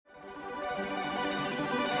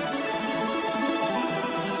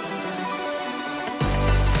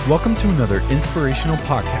Welcome to another inspirational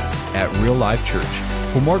podcast at Real Life Church.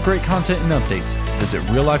 For more great content and updates, visit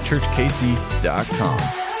reallifechurchkc.com.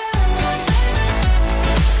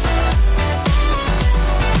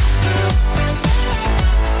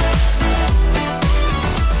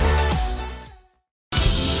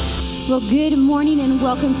 Well, good morning and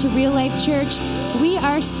welcome to Real Life Church. We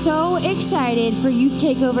are so excited for Youth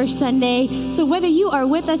Takeover Sunday. So whether you are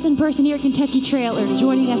with us in person here at Kentucky Trail or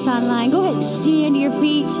joining us online, go ahead and stand to your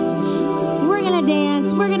feet. We're going to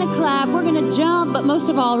dance, we're going to clap, we're going to jump, but most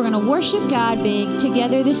of all, we're going to worship God big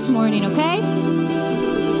together this morning, okay?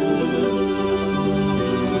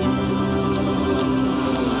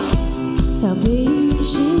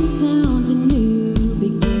 Salvation sounds a new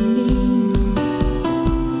beginning.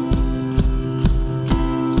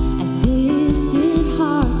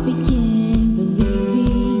 Begin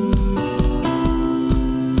believing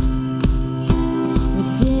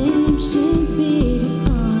redemption's bid is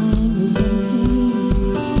unrelenting.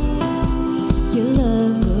 Your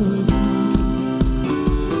love goes on.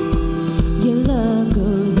 Your love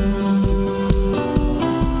goes on.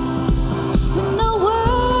 When the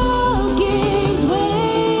world gives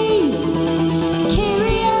way,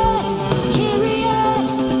 carry us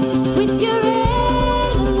with your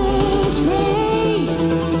endless grace.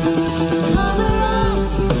 Cover us.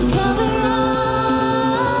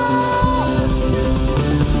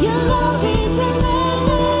 Your love is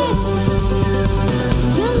relentless.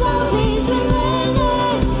 Your love is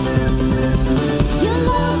relentless. Your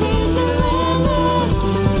love is relentless.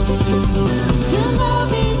 Your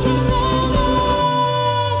love is relentless.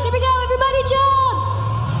 Here we go, everybody jump.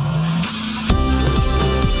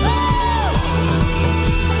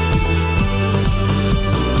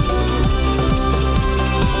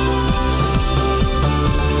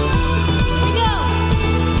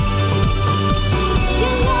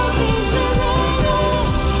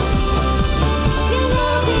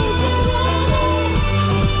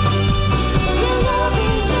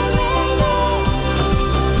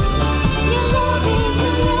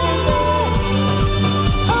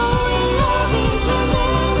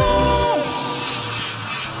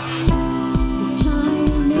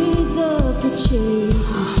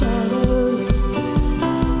 Chasing shadows,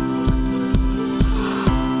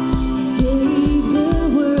 gave the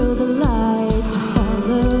world a light to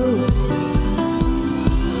follow.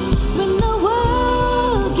 When the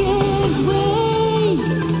world gives way,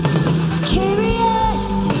 carry us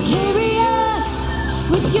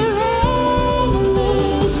with your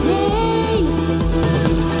endless grace.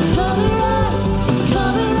 Cover us.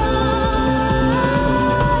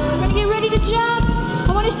 We're gonna get ready to jump.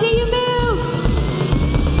 I want to see you move.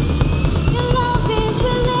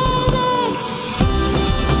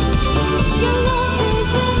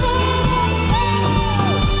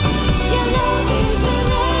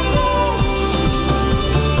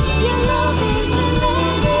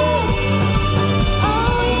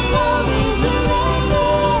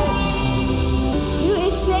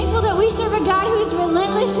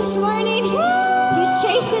 This morning, he's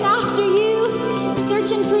chasing after you,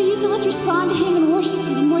 searching for you, so let's respond to him and worship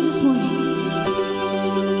him more this morning.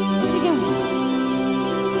 Here we go.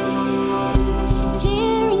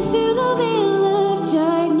 Tearing through the veil of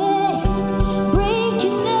darkness,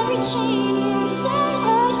 breaking every chain, you set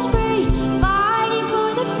us free, fighting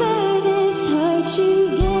for the furthest heart you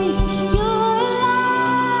gave. You're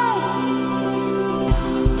alive.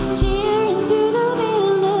 Tearing through the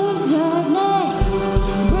veil of darkness,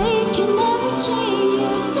 breaking every chain, you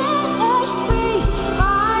set us free,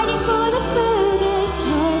 fighting for the furthest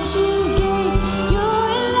heart you gave. You're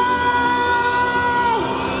alive.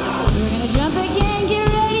 We're gonna jump again, get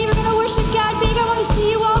ready, we're gonna worship God big. I want to see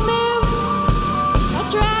you all move.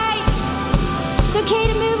 That's right. It's okay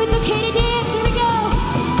to move, it's okay to dance. Here we go.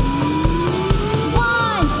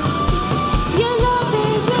 One, your love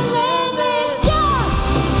is relentless. Jump.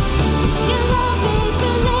 Your love is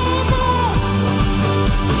relentless.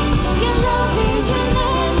 Your love is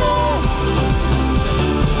relentless.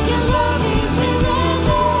 Your love is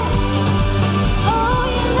relentless. Oh,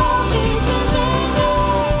 your love is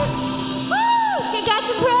relentless. Woo! Let's give God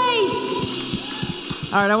some praise.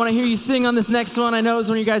 All right, I want to hear you sing on this next one. I know it's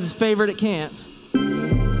one of you guys' favorite at camp.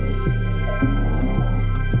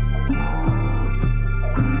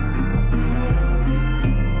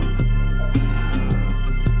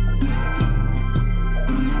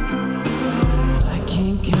 I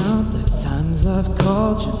can't count the times I've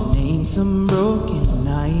called your name some broken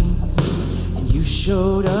night, and you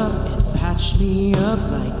showed up and patched me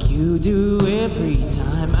up like you do every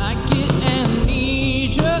time. I get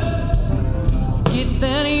amnesia. Forget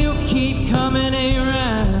that you keep coming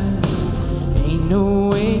around. Ain't no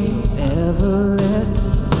way ever let me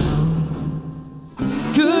down.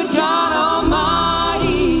 Good God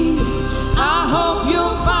Almighty, I hope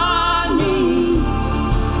you'll find me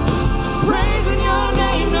praising your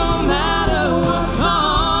name no matter what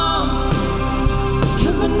comes.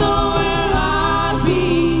 'Cause I know where I'd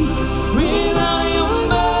be without your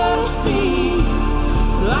mercy.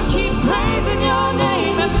 So I keep praising your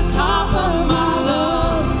name at the top of my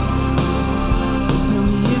lungs. Tell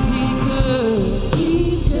me, is he good?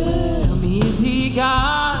 He's good. Tell me, is he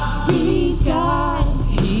God? He's God.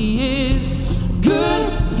 He is good,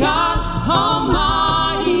 God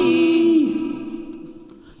Almighty.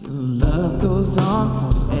 Your love goes on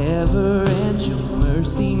forever and your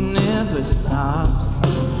mercy never stops.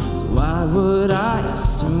 So why would I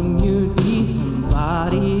assume you'd be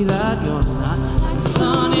somebody that you're not? Like the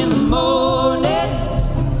sun in the morning,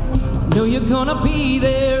 I know you're gonna be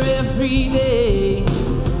there every day.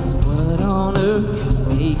 So what on earth could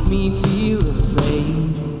make me feel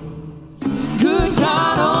afraid? Good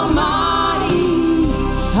God Almighty,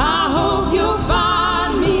 I hope you'll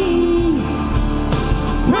find me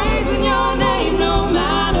praising your name no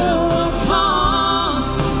matter what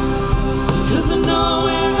comes. 'Cause I know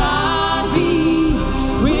where I'd be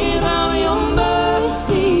without your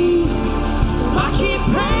mercy. So I keep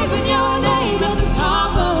praising your name at the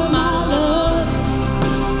top of my lungs.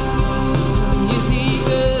 Tell me, is he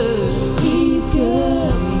good? He's good.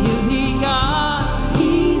 Tell me, is he God?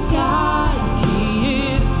 He's God. He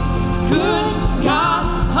is good, God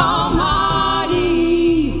Almighty.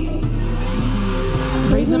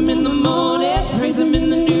 Praise him in the morning, praise him in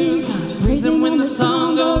the noontime, praise him when the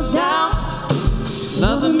sun goes down.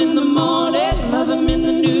 Love him in the morning, love him in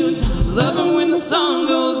the noontime, love him when the sun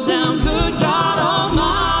goes down. Good God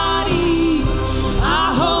Almighty, I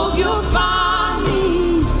hope you'll find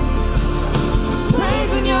me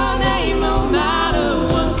praising your name no matter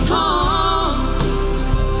what comes.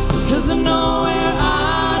 'Cause I know where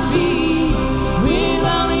I'd be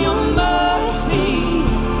without your mercy.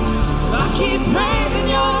 So I keep praising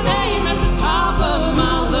your name at the top of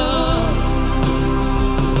my lungs.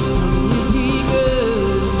 Tell me, is he good?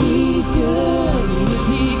 He's good. Tell me, is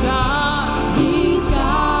he God? He's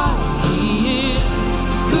God. He is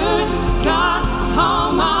good, God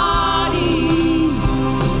Almighty.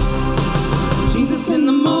 Jesus in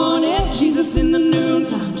the morning, Jesus in the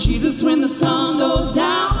noontime, Jesus when the sun goes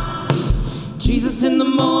down. Jesus in the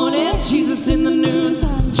morning, Jesus in the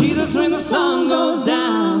noontime, Jesus when the sun goes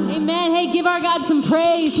down. Amen. Hey, give our God some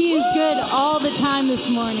praise. He is good all the time this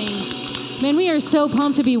morning. Man, we are so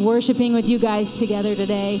pumped to be worshiping with you guys together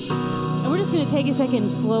today. And we're just going to take a second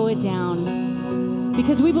and slow it down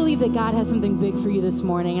because we believe that God has something big for you this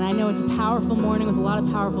morning. And I know it's a powerful morning with a lot of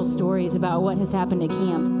powerful stories about what has happened at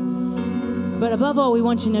camp. But above all, we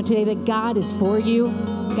want you to know today that God is for you,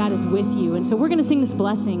 God is with you. And so we're going to sing this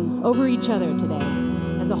blessing over each other today.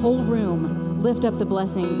 As a whole room, lift up the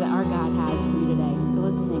blessings that our God has for you today. So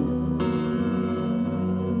let's sing.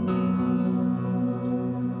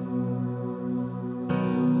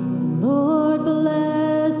 The Lord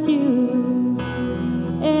bless you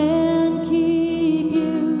and keep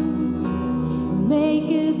you. Make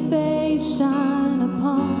his face shine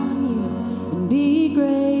upon you and be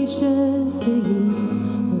gracious to you.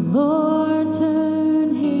 The Lord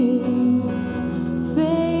turn his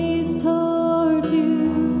face toward you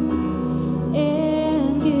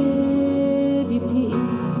and give you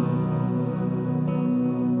peace.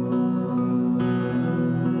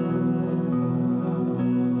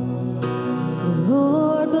 The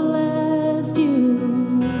Lord bless you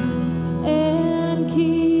and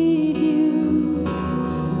keep you.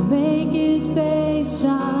 Make his face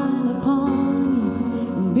shine upon you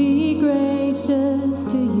and be gracious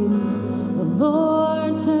to you.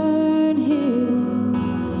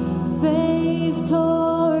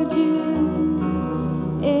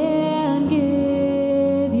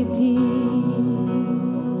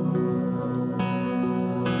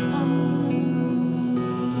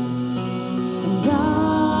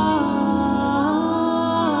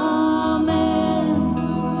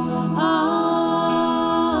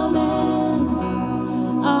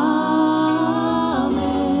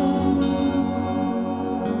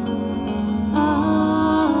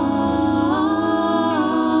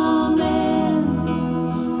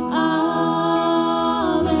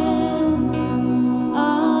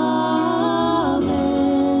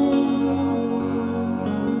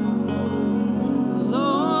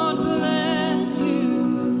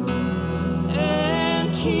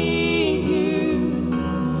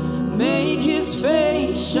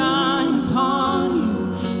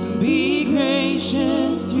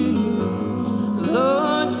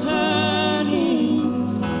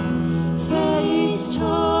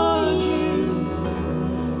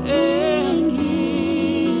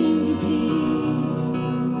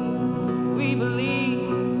 we believe,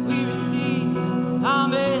 we receive.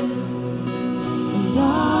 Amen. And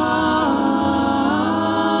amen.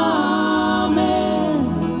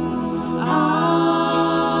 Amen.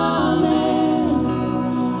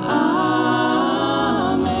 Amen.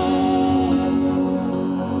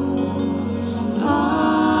 Amen.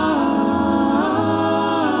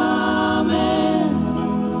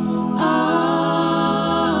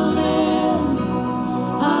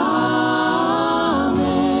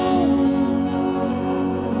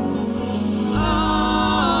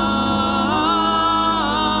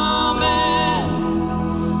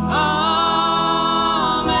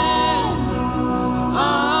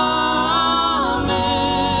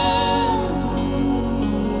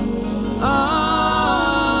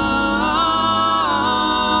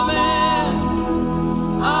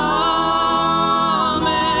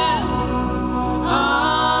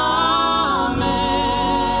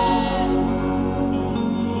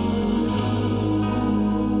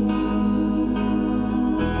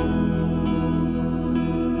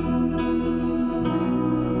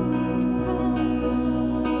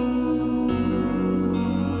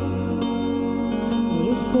 May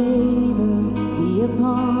His favor be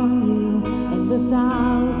upon you and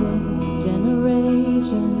 1,000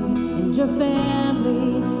 generations, and your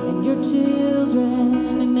family, and your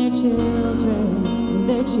children, and their children, and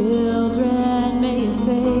their children. May His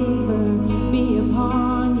favor be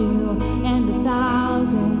upon you and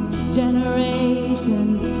 1,000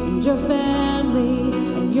 generations, and your family,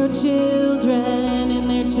 and your children, and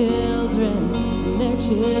their children, and their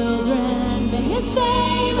children. May His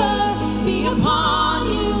favor be upon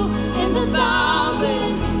you and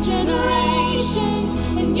 1,000 generations,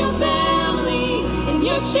 and your family, and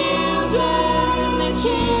your children, and their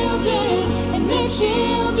children, and their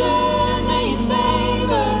children. May His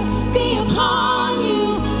favor be upon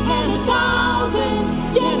you and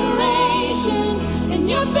 1,000 generations, and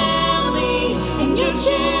your family, and your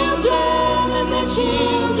children, and their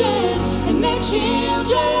children, and their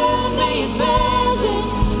children. May His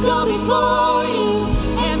presence go before you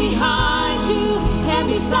and behind you and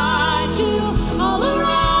beside you, all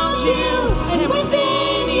around you and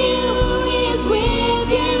within you. He is with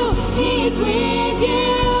you. He is with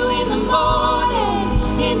you in the morning,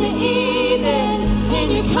 in the evening, and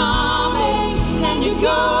you're coming and you're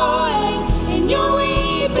going, and you're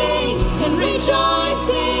weeping and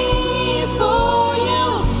rejoicing. He is for you.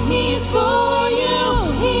 He is for you.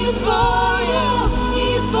 He is for you. He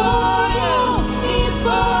is for you. He is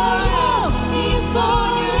for you. He is for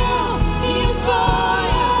you. He is for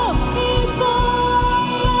you. He is for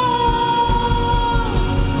you.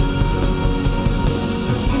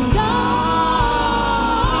 And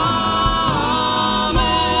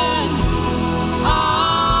amen.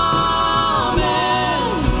 Amen.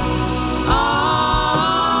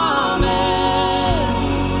 Amen.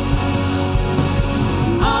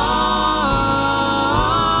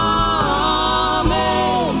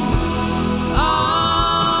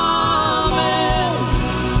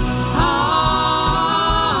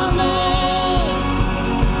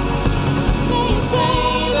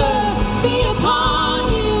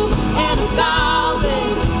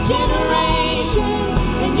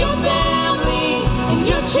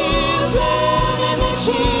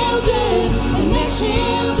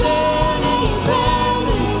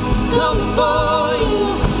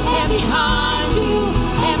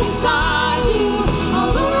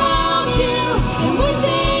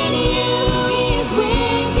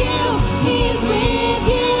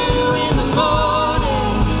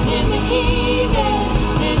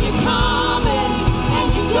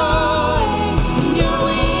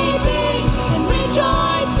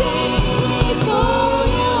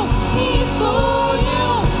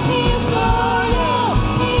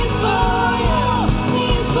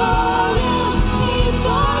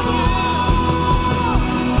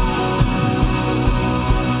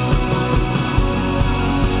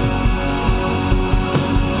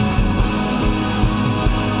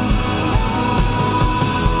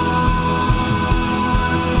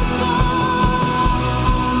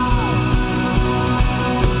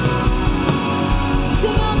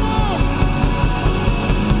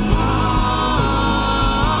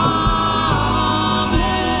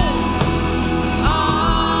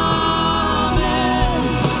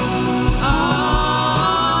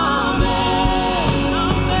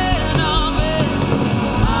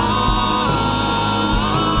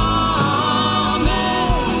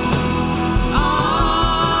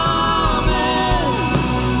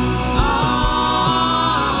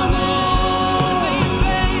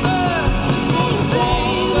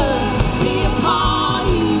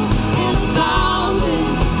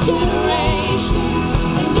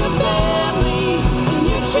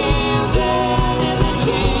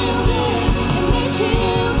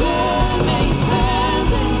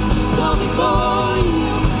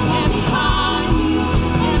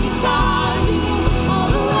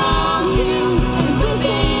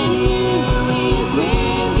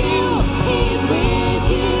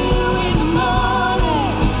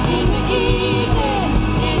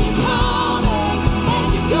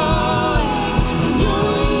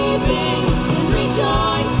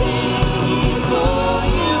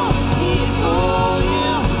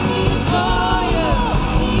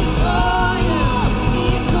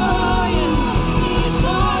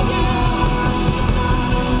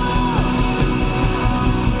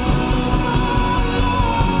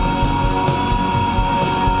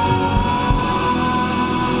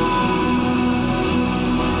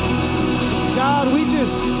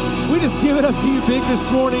 up to you big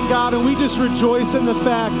this morning, God, and we just rejoice in the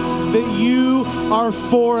fact that you are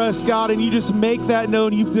for us, God, and you just make that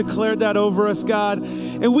known. You've declared that over us, God.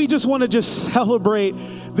 And we just want to just celebrate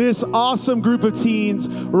this awesome group of teens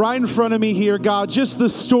right in front of me here, God. Just the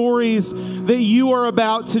stories that you are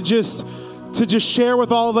about to just share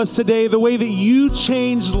with all of us today, the way that you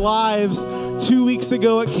changed lives 2 weeks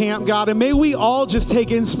ago at camp, God. And may we all just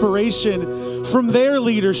take inspiration from their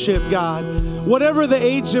leadership, God. Whatever the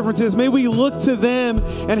age difference is, may we look to them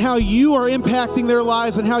and how you are impacting their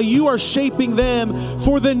lives and how you are shaping them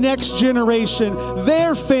for the next generation,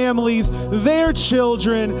 their families, their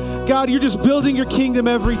children. God, you're just building your kingdom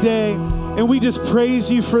every day, and we just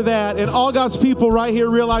praise you for that. And all God's people right here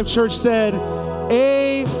at Real Life Church said,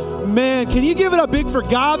 amen. Can you give it up big for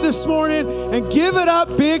God this morning? And give it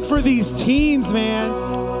up big for these teens, man.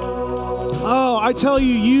 Oh, I tell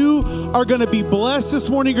you, you are going to be blessed this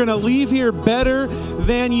morning. You're going to leave here better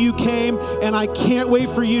than you came. And I can't wait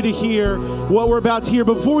for you to hear what we're about to hear.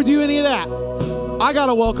 But before we do any of that, I got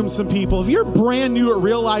to welcome some people. If you're brand new at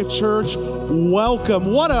Real Life Church,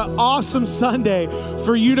 welcome. What an awesome Sunday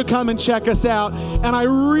for you to come and check us out. And I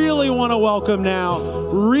really want to welcome now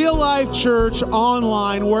Real Life Church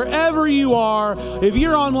online, wherever you are. If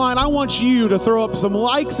you're online, I want you to throw up some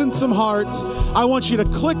likes and some hearts. I want you to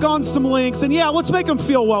click on some links. And yeah, let's make them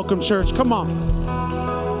feel welcome, church. Come on.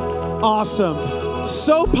 Awesome.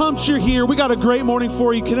 So pumped you're here. We got a great morning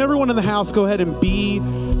for you. Can everyone in the house go ahead and be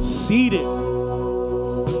seated?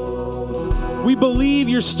 We believe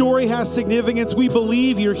your story has significance. We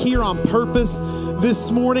believe you're here on purpose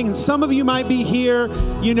this morning. And some of you might be here,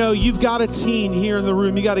 you know, you've got a teen here in the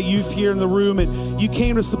room. You got a youth here in the room, and you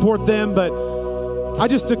came to support them. But I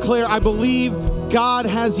just declare, I believe God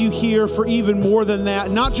has you here for even more than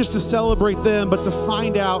that, not just to celebrate them, but to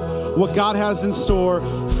find out what God has in store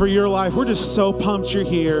for your life. We're just so pumped you're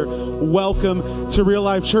here. Welcome to Real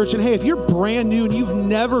Life Church. And hey, if you're brand new and you've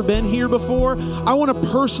never been here before, I want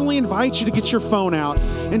to personally invite you to get your phone out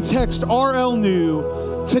and text RL New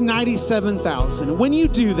to 97,000. When you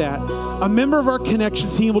do that, a member of our connection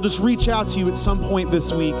team will just reach out to you at some point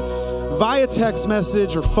this week via text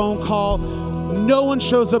message or phone call. No one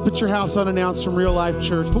shows up at your house unannounced from Real Life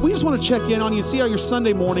Church, but we just want to check in on you, see how your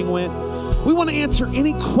Sunday morning went. We want to answer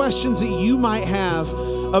any questions that you might have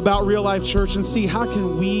about Real Life Church and see how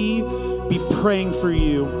can we be praying for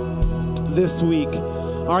you this week.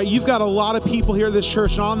 All right, you've got a lot of people here at this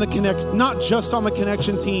church, not just on the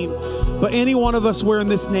connection team, but any one of us wearing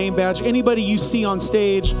this name badge, anybody you see on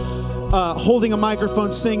stage, holding a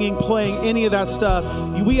microphone, singing, playing, any of that stuff.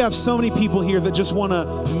 We have so many people here that just want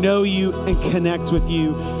to know you and connect with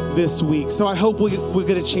you this week. So I hope we'll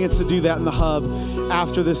get a chance to do that in the hub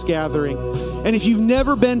after this gathering. And if you've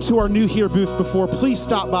never been to our New Here booth before, please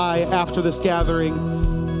stop by after this gathering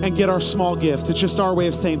and get our small gift. It's just our way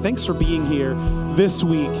of saying thanks for being here this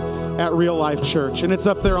week at Real Life Church. And it's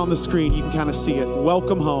up there on the screen. You can kind of see it.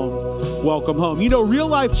 Welcome home. Welcome home. You know, Real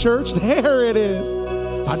Life Church, there it is.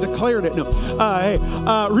 I declared it. No.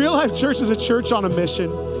 Real Life Church is a church on a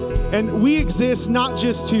mission. And we exist not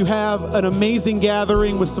just to have an amazing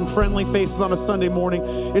gathering with some friendly faces on a Sunday morning.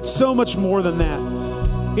 It's so much more than that.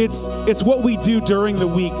 It's what we do during the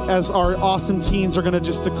week, as our awesome teens are going to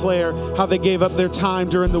just declare how they gave up their time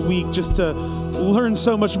during the week just to learn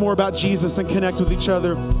so much more about Jesus and connect with each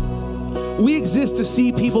other. We exist to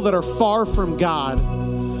see people that are far from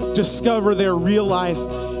God discover their real life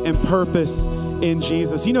and purpose in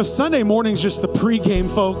Jesus. You know, Sunday morning is just the pregame,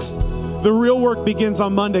 folks. The real work begins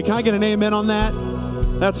on Monday. Can I get an amen on that?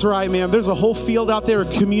 That's right, man. There's a whole field out there, a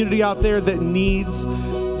community out there that needs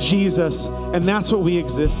Jesus, and that's what we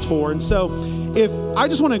exist for. And so if I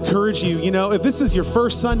just want to encourage you, you know, if this is your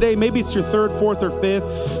first Sunday, maybe it's your third, fourth, or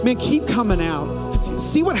fifth, man, keep coming out.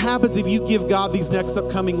 See what happens if you give God these next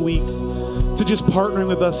upcoming weeks to just partnering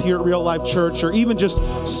with us here at Real Life Church, or even just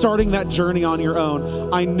starting that journey on your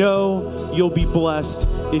own. I know you'll be blessed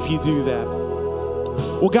if you do that.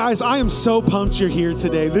 Well, guys, I am so pumped you're here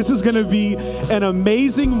today. This is going to be an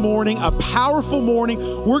amazing morning, a powerful morning.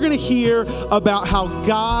 We're going to hear about how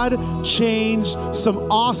God changed some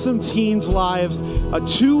awesome teens' lives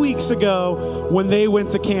 2 weeks ago when they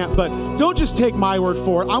went to camp. But don't just take my word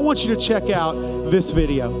for it. I want you to check out this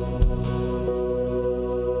video.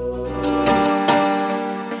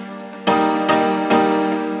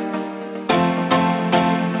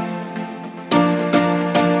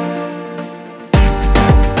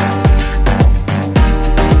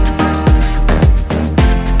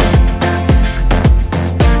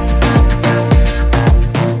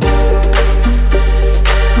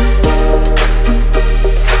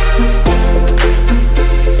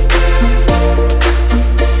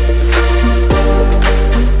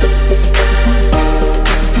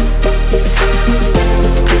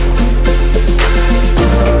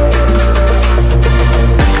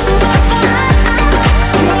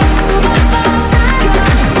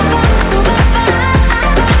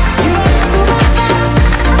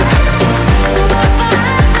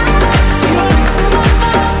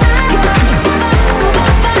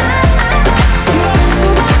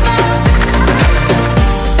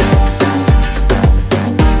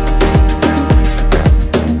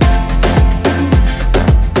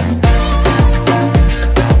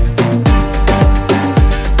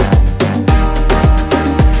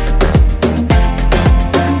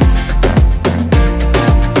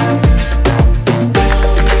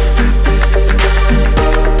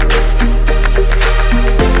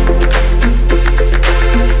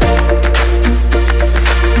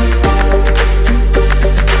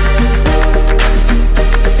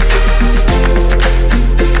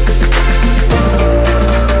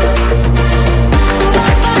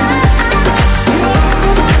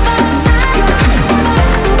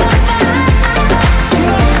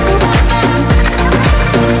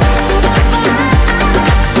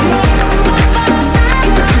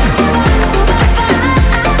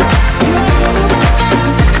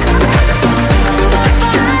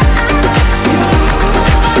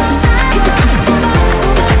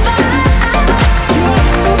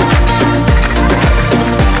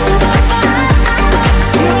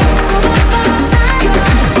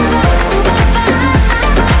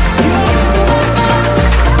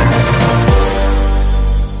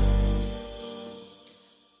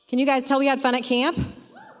 Can you guys tell we had fun at camp?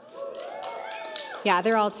 Yeah,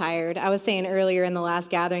 they're all tired. I was saying earlier in the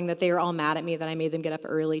last gathering that they were all mad at me that I made them get up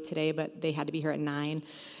early today, but they had to be here at 9,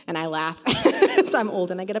 and I laugh. So I'm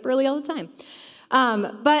old and I get up early all the time.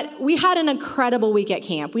 But we had an incredible week at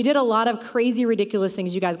camp. We did a lot of crazy, ridiculous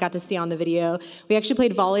things you guys got to see on the video. We actually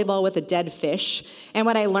played volleyball with a dead fish. And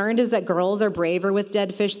what I learned is that girls are braver with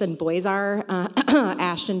dead fish than boys are.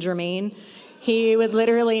 Ashton Germain, he would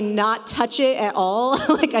literally not touch it at all.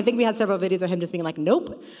 Like, I think we had several videos of him just being like,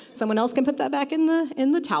 nope, someone else can put that back in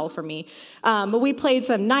the towel for me. But we played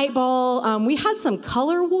some night ball. We had some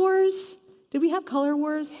color wars. Did we have color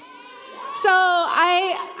wars? So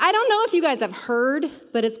I don't know if you guys have heard,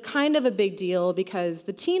 but it's kind of a big deal because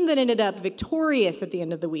the team that ended up victorious at the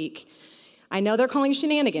end of the week, I know they're calling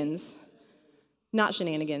shenanigans, not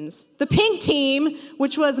shenanigans. The pink team,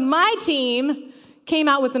 which was my team, came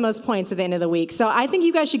out with the most points at the end of the week. So I think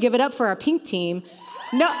you guys should give it up for our pink team.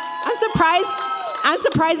 No, I'm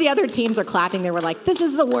surprised the other teams are clapping. They were like, this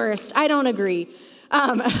is the worst. I don't agree.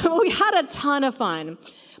 We had a ton of fun.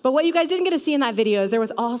 But what you guys didn't get to see in that video is there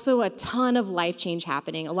was also a ton of life change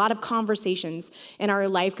happening, a lot of conversations in our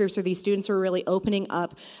life groups where these students were really opening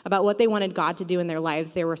up about what they wanted God to do in their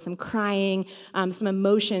lives. There were some crying, some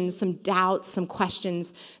emotions, some doubts, some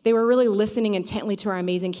questions. They were really listening intently to our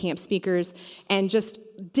amazing camp speakers and just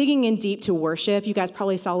digging in deep to worship. You guys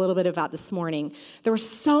probably saw a little bit about this morning. There were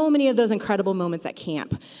so many of those incredible moments at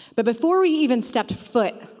camp. But before we even stepped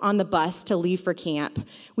foot on the bus to leave for camp,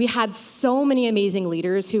 we had so many amazing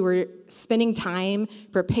leaders who were spending time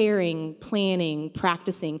preparing, planning,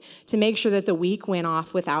 practicing to make sure that the week went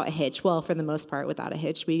off without a hitch. Well, for the most part, without a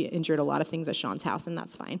hitch. We endured a lot of things at Sean's house, and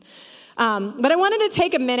that's fine. But I wanted to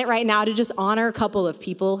take a minute right now to just honor a couple of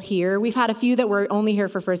people here. We've had a few that were only here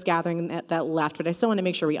for first gathering that left, but I still want to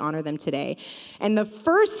make sure we honor them today. And the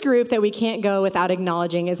first group that we can't go without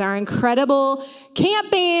acknowledging is our incredible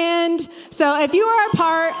camp band. So if you are a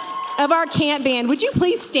part of our camp band, would you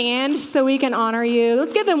please stand so we can honor you?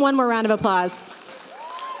 Let's give them one more round of applause.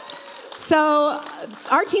 So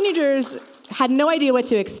our teenagers had no idea what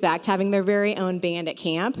to expect having their very own band at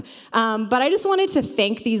camp. But I just wanted to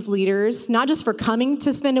thank these leaders, not just for coming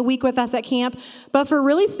to spend a week with us at camp, but for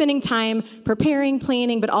really spending time preparing,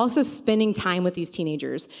 planning, but also spending time with these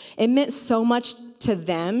teenagers. It meant so much to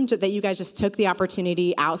them that you guys just took the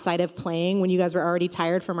opportunity outside of playing when you guys were already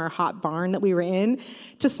tired from our hot barn that we were in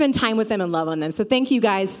to spend time with them and love on them. So thank you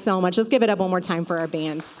guys so much. Let's give it up one more time for our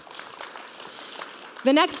band.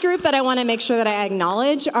 The next group that I want to make sure that I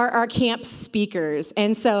acknowledge are our camp speakers.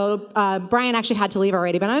 And so Brian actually had to leave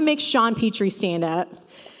already, but I'm going to make Sean Petrie stand up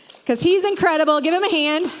because he's incredible. Give him a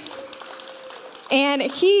hand. And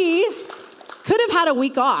he could have had a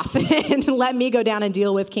week off and let me go down and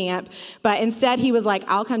deal with camp. But instead, he was like,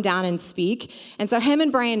 I'll come down and speak. And so him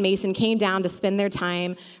and Brian Mason came down to spend their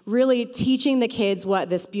time really teaching the kids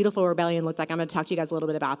what this beautiful rebellion looked like. I'm going to talk to you guys a little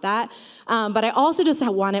bit about that. But I also just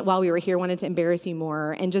wanted to embarrass you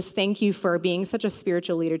more and just thank you for being such a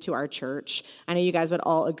spiritual leader to our church. I know you guys would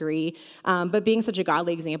all agree. But being such a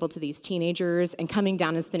godly example to these teenagers and coming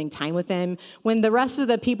down and spending time with them. When the rest of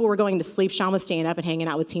the people were going to sleep, Sean was staying up and hanging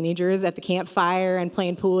out with teenagers at the campfire and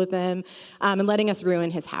playing pool with them and letting us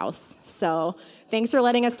ruin his house. So thanks for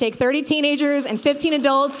letting us take 30 teenagers and 15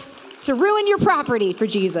 adults to ruin your property for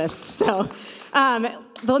Jesus. So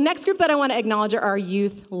the next group that I want to acknowledge are our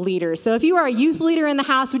youth leaders. So if you are a youth leader in the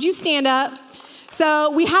house, would you stand up?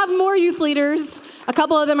 So we have more youth leaders. A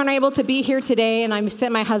couple of them are unable to be here today, and I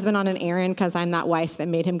sent my husband on an errand because I'm that wife that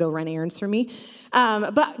made him go run errands for me.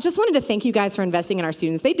 But just wanted to thank you guys for investing in our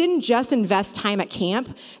students. They didn't just invest time at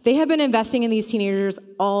camp. They have been investing in these teenagers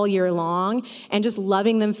all year long and just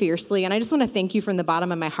loving them fiercely. And I just want to thank you from the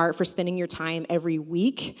bottom of my heart for spending your time every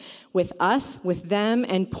week with us, with them,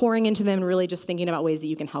 and pouring into them and really just thinking about ways that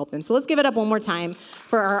you can help them. So let's give it up one more time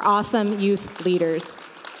for our awesome youth leaders.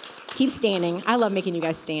 Keep standing. I love making you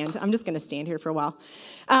guys stand. I'm just going to stand here for a while.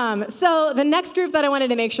 So the next group that I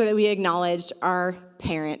wanted to make sure that we acknowledged are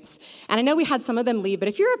parents. And I know we had some of them leave, but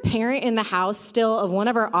if you're a parent in the house still of one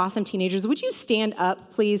of our awesome teenagers, would you stand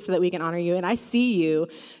up, please, so that we can honor you? And I see you.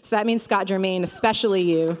 So that means Scott Germain, especially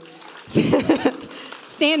you.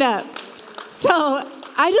 Stand up. So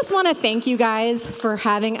I just want to thank you guys for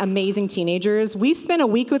having amazing teenagers. We spent a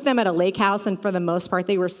week with them at a lake house, and for the most part,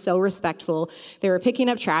 they were so respectful. They were picking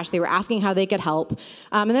up trash. They were asking how they could help.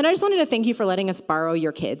 And then I just wanted to thank you for letting us borrow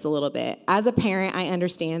your kids a little bit. As a parent, I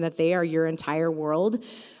understand that they are your entire world.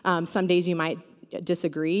 Some days you might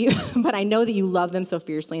disagree, but I know that you love them so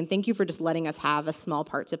fiercely, and thank you for just letting us have a small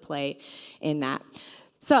part to play in that.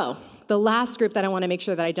 So, the last group that I want to make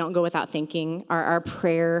sure that I don't go without thanking are our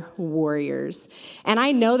prayer warriors. And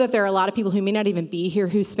I know that there are a lot of people who may not even be here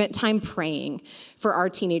who spent time praying for our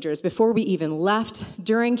teenagers before we even left,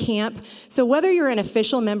 during camp. So whether you're an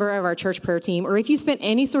official member of our church prayer team or if you spent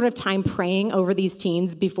any sort of time praying over these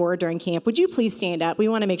teens before or during camp, would you please stand up? We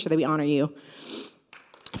want to make sure that we honor you.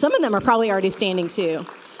 Some of them are probably already standing too.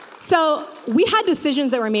 So we had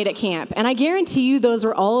decisions that were made at camp, and I guarantee you those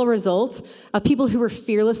were all a result of people who were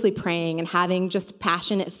fearlessly praying and having just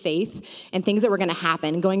passionate faith and things that were going to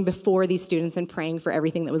happen, going before these students and praying for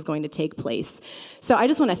everything that was going to take place. So I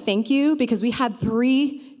just want to thank you because we had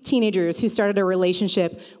 3 teenagers who started a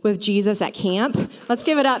relationship with Jesus at camp. Let's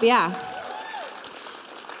give it up, yeah.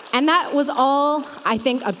 And that was all, I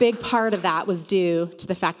think a big part of that was due to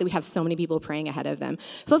the fact that we have so many people praying ahead of them.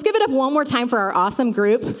 So let's give it up one more time for our awesome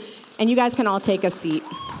group, and you guys can all take a seat.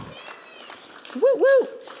 Woo, woo.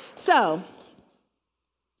 So,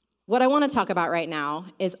 what I want to talk about right now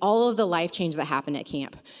is all of the life change that happened at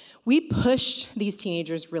camp. We pushed these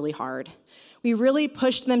teenagers really hard. We really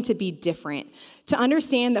pushed them to be different, to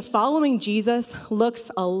understand that following Jesus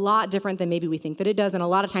looks a lot different than maybe we think that it does. And a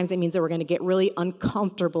lot of times it means that we're going to get really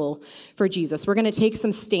uncomfortable for Jesus. We're going to take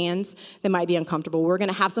some stands that might be uncomfortable. We're going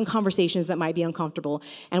to have some conversations that might be uncomfortable.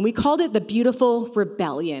 And we called it the beautiful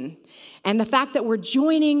rebellion. And the fact that we're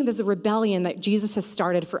joining this rebellion that Jesus has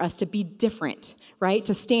started for us to be different, right?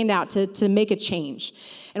 To stand out, to make a change.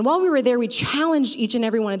 And while we were there, we challenged each and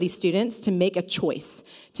every one of these students to make a choice,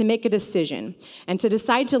 to make a decision, and to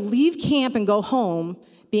decide to leave camp and go home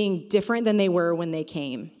being different than they were when they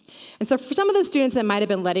came. And so for some of those students, it might have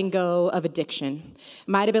been letting go of addiction. It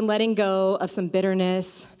might have been letting go of some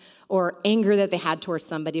bitterness or anger that they had towards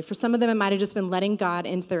somebody. For some of them, it might have just been letting God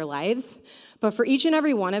into their lives. But for each and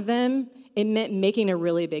every one of them, it meant making a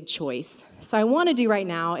really big choice. So I want to do right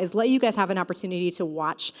now is let you guys have an opportunity to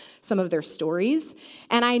watch some of their stories.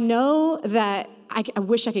 And I know that I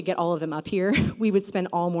wish I could get all of them up here. We would spend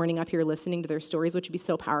all morning up here listening to their stories, which would be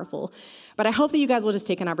so powerful. But I hope that you guys will just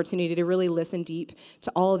take an opportunity to really listen deep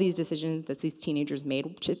to all of these decisions that these teenagers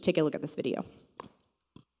made. Take a look at this video.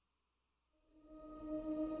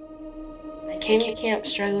 I came to camp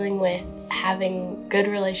struggling with having good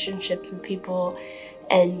relationships with people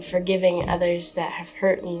and forgiving others that have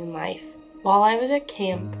hurt me in life. While I was at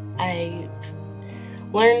camp, I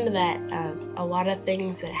learned that a lot of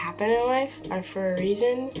things that happen in life are for a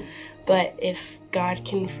reason, but if God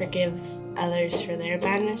can forgive others for their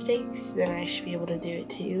bad mistakes, then I should be able to do it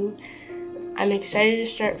too. I'm excited to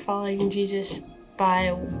start following Jesus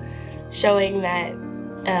by showing that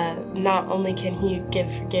not only can He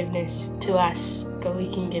give forgiveness to us, but we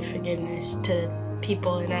can give forgiveness to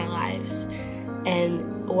people in our lives.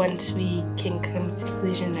 And once we can come to the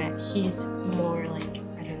conclusion that He's more like,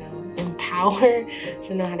 in power, I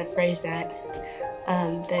don't know how to phrase that,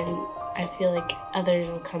 then I feel like others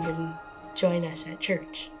will come and join us at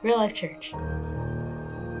church, Real Life Church.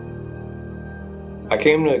 I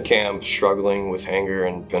came to camp struggling with anger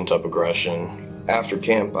and pent-up aggression. After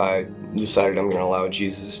camp, I decided I'm going to allow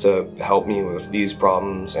Jesus to help me with these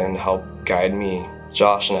problems and help guide me.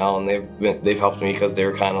 Josh and Alan, they've helped me because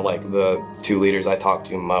they're kind of like the 2 leaders I talk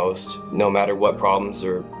to most. No matter what problems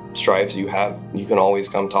or strifes you have, you can always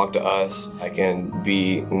come talk to us. I can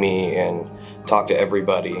be me and talk to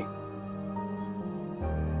everybody.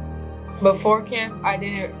 Before camp, I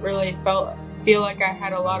didn't really feel like I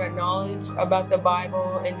had a lot of knowledge about the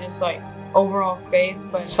Bible and just like overall faith.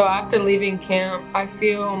 But so after leaving camp, I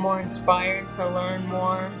feel more inspired to learn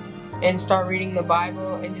more and start reading the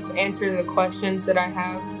Bible and just answer the questions that I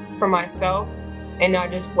have for myself and not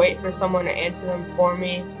just wait for someone to answer them for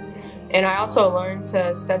me. And I also learned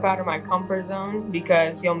to step out of my comfort zone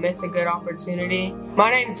because you'll miss a good opportunity. My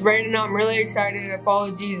name's Brayden. I'm really excited to follow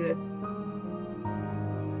Jesus.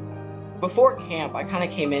 Before camp, I kind of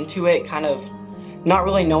came into it kind of not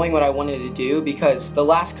really knowing what I wanted to do because the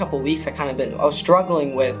last couple weeks I was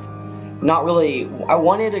struggling with I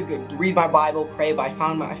wanted to read my Bible, pray, but I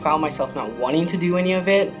found myself not wanting to do any of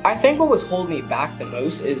it. I think what was holding me back the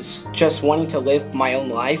most is just wanting to live my own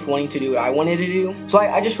life, wanting to do what I wanted to do. So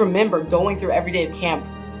I just remember going through every day of camp,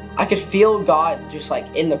 I could feel God just like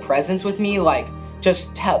in the presence with me, like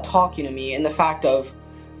just talking to me, and the fact of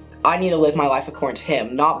I need to live my life according to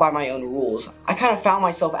Him, not by my own rules. I kind of found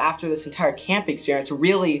myself after this entire camp experience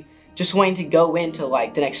really just wanting to go into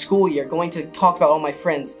like the next school year, going to talk about all my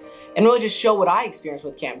friends, and really just show what I experienced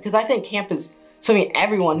with camp. Because I think camp is something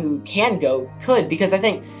everyone who can go could, because I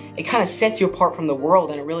think it kind of sets you apart from the world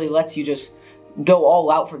and it really lets you just go all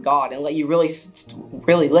out for God and let you really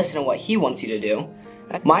listen to what He wants you to do.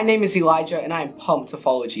 My name is Elijah and I am pumped to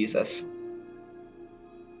follow Jesus.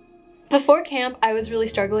 Before camp, I was really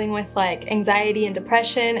struggling with like anxiety and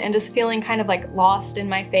depression and just feeling kind of like lost in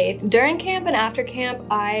my faith. During camp and after camp,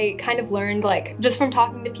 I kind of learned, like, just from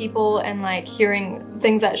talking to people and like hearing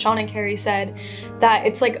things that Sean and Carrie said, that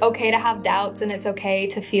it's like okay to have doubts and it's okay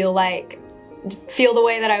to feel the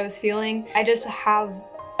way that I was feeling. I just have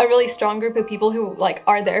a really strong group of people who like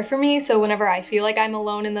are there for me, so whenever I feel like I'm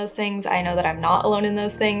alone in those things, I know that I'm not alone in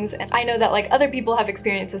those things, and I know that like other people have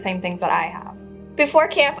experienced the same things that I have. Before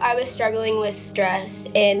camp, I was struggling with stress,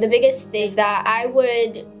 and the biggest thing is that I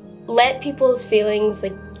would let people's feelings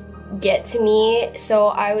like get to me, so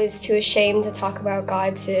I was too ashamed to talk about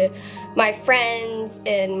God to my friends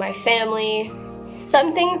and my family.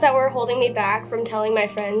 Some things that were holding me back from telling my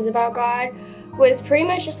friends about God was pretty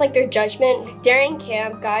much just like their judgment. During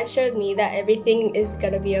camp, God showed me that everything is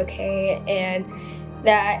gonna be okay and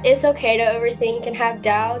that it's okay to overthink and have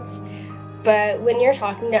doubts. But when you're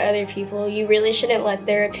talking to other people, you really shouldn't let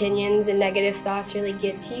their opinions and negative thoughts really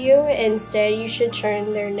get to you. Instead, you should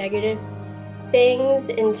turn their negative things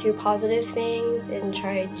into positive things and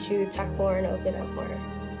try to talk more and open up more.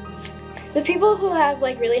 The people who have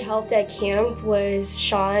like really helped at camp was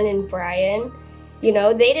Sean and Brian. You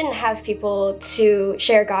know, they didn't have people to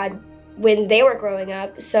share God when they were growing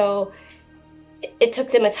up, so it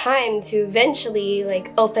took them a time to eventually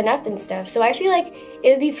like open up and stuff. So I feel like it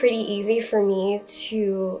would be pretty easy for me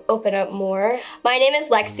to open up more. My name is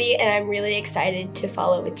Lexi, and I'm really excited to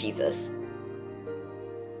follow with Jesus.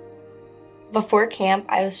 Before camp,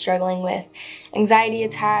 I was struggling with anxiety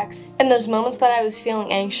attacks. In those moments that I was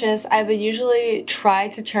feeling anxious, I would usually try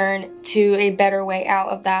to turn to a better way out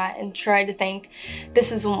of that and try to think,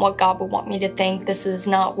 this isn't what God would want me to think. This is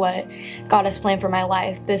not what God has planned for my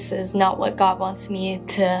life. This is not what God wants me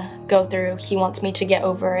to go through. He wants me to get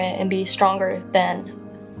over it and be stronger than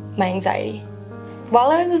my anxiety.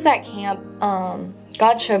 While I was at camp,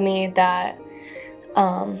 God showed me that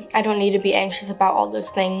I don't need to be anxious about all those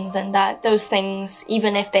things, and that those things,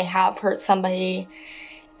 even if they have hurt somebody,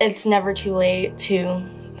 it's never too late to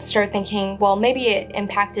start thinking, well, maybe it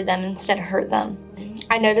impacted them instead of hurt them.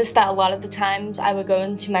 I noticed that a lot of the times I would go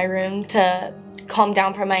into my room to calm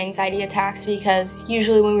down from my anxiety attacks, because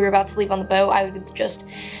usually when we were about to leave on the boat, I would just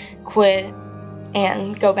quit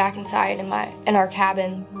and go back inside in our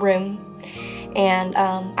cabin room. And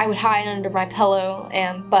I would hide under my pillow,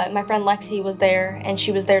 but my friend Lexi was there, and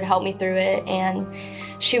she was there to help me through it, and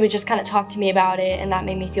she would just kind of talk to me about it, and that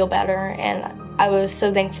made me feel better, and I was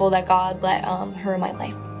so thankful that God let her in my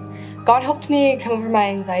life. God helped me come over my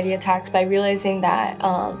anxiety attacks by realizing that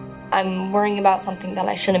I'm worrying about something that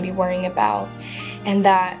I shouldn't be worrying about, and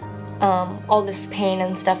that all this pain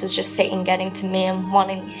and stuff is just Satan getting to me and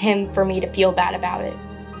wanting for me to feel bad about it.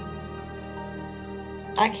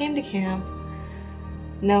 I came to camp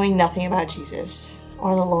knowing nothing about Jesus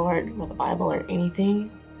or the Lord or the Bible or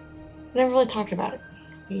anything. We never really talked about it.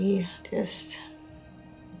 We just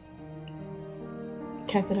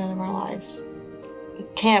kept it out of our lives.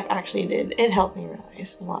 Camp actually it helped me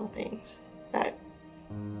realize a lot of things that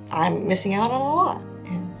I'm missing out on a lot,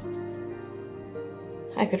 and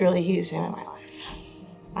I could really use him in my life.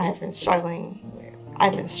 I've been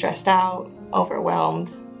I've been stressed out,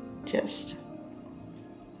 overwhelmed, just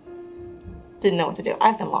didn't know what to do.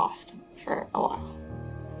 I've been lost for a while.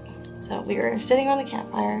 So we were sitting on the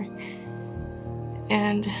campfire,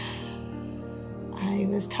 and I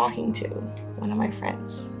was talking to one of my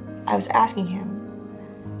friends. I was asking him,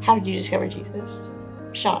 how did you discover Jesus?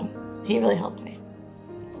 Sean, he really helped me.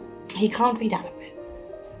 He calmed me down a bit.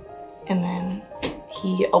 And then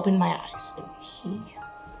he opened my eyes.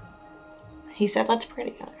 He said, let's pray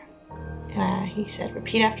together. And he said,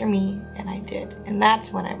 repeat after me, and I did. And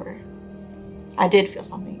that's whenever I did feel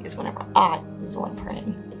something, is whenever I was the one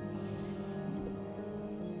praying.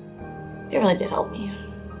 It really did help me.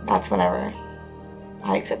 That's whenever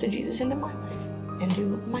I accepted Jesus into my life,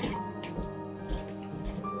 into my heart.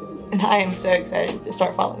 And I am so excited to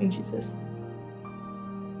start following Jesus.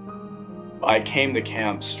 I came to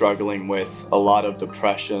camp struggling with a lot of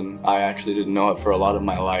depression. I actually didn't know it for a lot of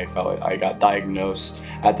my life. I got diagnosed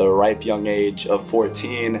at the ripe young age of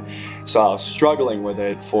 14, so I was struggling with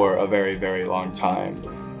it for a very, very long time.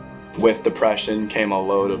 With depression came a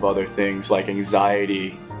load of other things like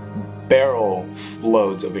anxiety, barrel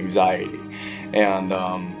loads of anxiety, and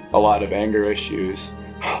a lot of anger issues.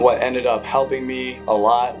 What ended up helping me a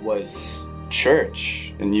lot was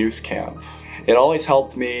church and youth camp. It always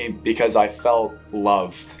helped me because I felt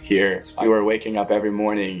loved here. We were waking up every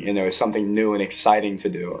morning and there was something new and exciting to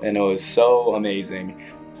do, and it was so amazing.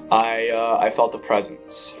 I felt a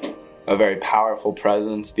presence, a very powerful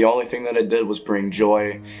presence. The only thing that it did was bring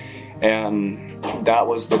joy And that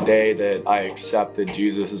was the day that I accepted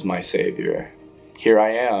Jesus as my Savior. Here I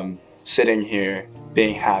am, sitting here,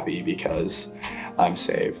 being happy because I'm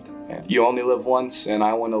saved. You only live once, and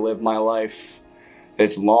I want to live my life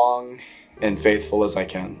as long and faithful as I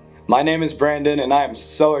can. My name is Brandon, and I am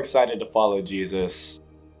so excited to follow Jesus.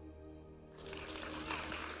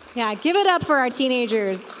 Yeah, give it up for our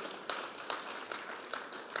teenagers.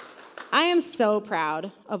 I am so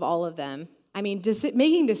proud of all of them. I mean,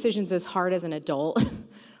 making decisions as hard as an adult,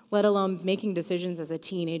 let alone making decisions as a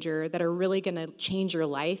teenager that are really going to change your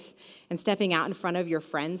life and stepping out in front of your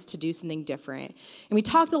friends to do something different. And we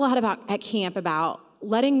talked a lot at camp about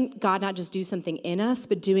letting God not just do something in us,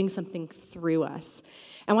 but doing something through us.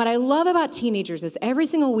 And what I love about teenagers is every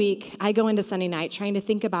single week I go into Sunday night trying to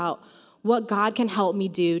think about what God can help me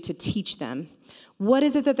do to teach them. What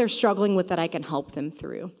is it that they're struggling with that I can help them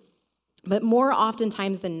through? But more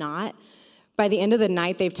oftentimes than not, by the end of the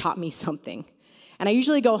night, they've taught me something. And I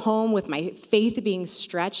usually go home with my faith being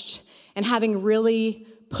stretched and having really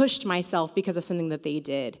pushed myself because of something that they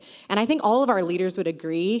did. And I think all of our leaders would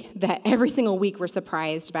agree that every single week we're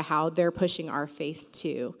surprised by how they're pushing our faith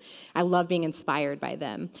too. I love being inspired by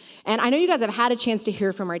them. And I know you guys have had a chance to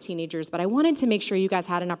hear from our teenagers, but I wanted to make sure you guys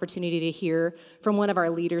had an opportunity to hear from one of our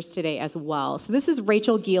leaders today as well. So this is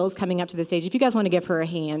Rachel Giels coming up to the stage. If you guys want to give her a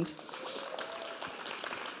hand.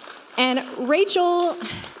 And Rachel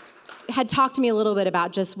had talked to me a little bit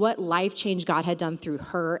about just what life change God had done through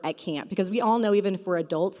her at camp. Because we all know, even if we're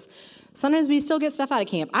adults, sometimes we still get stuff out of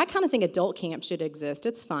camp. I kind of think adult camp should exist.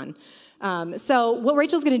 It's fun. So what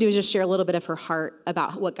Rachel's going to do is just share a little bit of her heart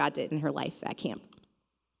about what God did in her life at camp.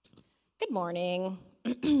 Good morning.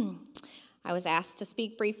 I was asked to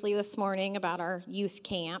speak briefly this morning about our youth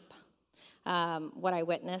camp, what I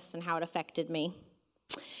witnessed and how it affected me.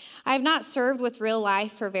 I have not served with Real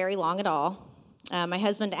Life for very long at all. My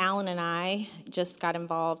husband Alan and I just got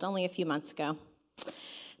involved only a few months ago.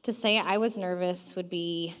 To say I was nervous would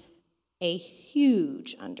be a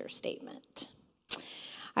huge understatement.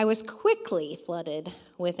 I was quickly flooded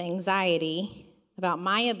with anxiety about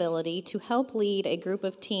my ability to help lead a group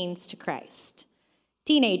of teens to Christ.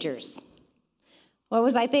 Teenagers. What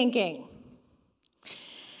was I thinking?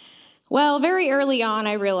 Well, very early on,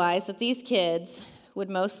 I realized that these kids would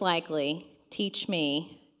most likely teach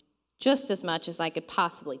me just as much as I could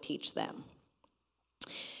possibly teach them.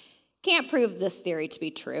 Can't prove this theory to be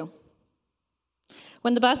true.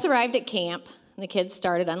 When the bus arrived at camp and the kids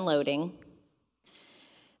started unloading,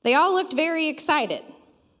 they all looked very excited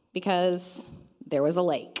because there was a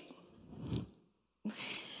lake.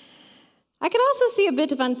 I could also see a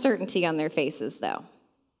bit of uncertainty on their faces, though.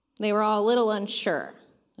 They were all a little unsure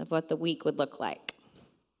of what the week would look like.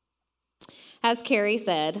 As Carrie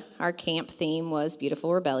said, our camp theme was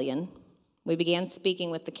Beautiful Rebellion. We began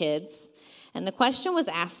speaking with the kids, and the question was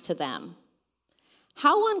asked to them,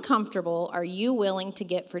 how uncomfortable are you willing to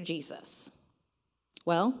get for Jesus?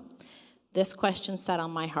 Well, this question sat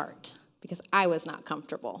on my heart because I was not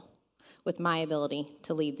comfortable with my ability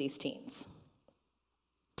to lead these teens.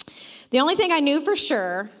 The only thing I knew for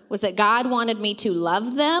sure was that God wanted me to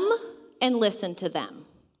love them and listen to them.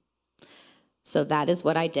 So that is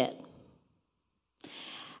what I did.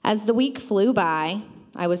 As the week flew by,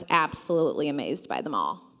 I was absolutely amazed by them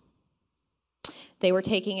all. They were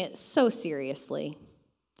taking it so seriously,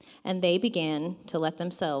 and they began to let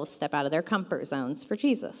themselves step out of their comfort zones for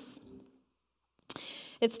Jesus.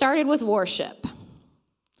 It started with worship.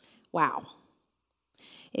 Wow.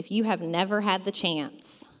 If you have never had the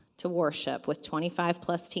chance to worship with 25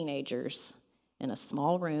 plus teenagers in a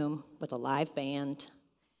small room with a live band,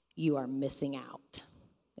 you are missing out.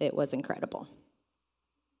 It was incredible.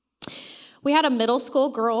 We had a middle school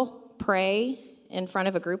girl pray in front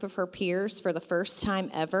of a group of her peers for the first time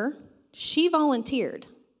ever. She volunteered.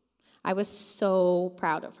 I was so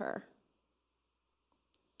proud of her.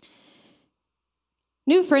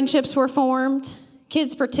 New friendships were formed.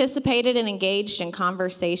 Kids participated and engaged in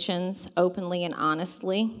conversations openly and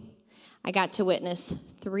honestly. I got to witness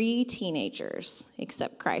 3 teenagers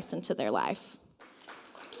accept Christ into their life.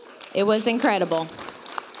 It was incredible.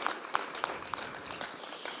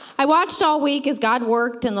 I watched all week as God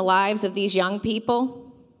worked in the lives of these young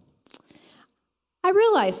people. I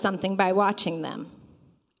realized something by watching them.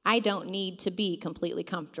 I don't need to be completely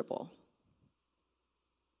comfortable.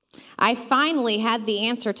 I finally had the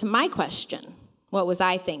answer to my question. What was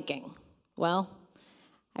I thinking? Well,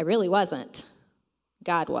 I really wasn't.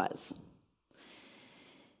 God was.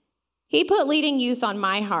 He put leading youth on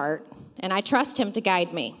my heart, and I trust him to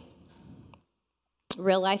guide me.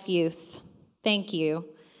 Real Life Youth, thank you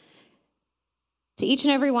to each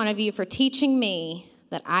and every one of you for teaching me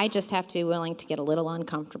that I just have to be willing to get a little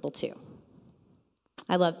uncomfortable too.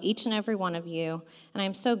 I love each and every one of you, and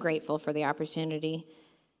I'm so grateful for the opportunity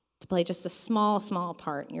to play just a small, small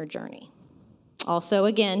part in your journey. Also,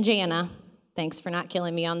 again, Jana, thanks for not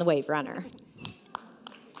killing me on the Wave Runner.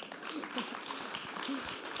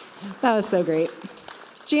 That was so great.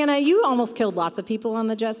 Jana, you almost killed lots of people on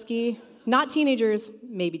the jet ski. Not teenagers,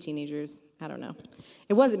 maybe teenagers. I don't know.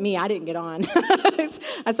 It wasn't me. I didn't get on.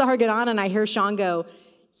 I saw her get on, and I hear Sean go,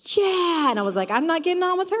 yeah. And I was like, I'm not getting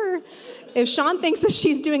on with her. If Sean thinks that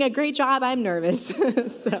she's doing a great job, I'm nervous.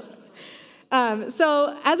 So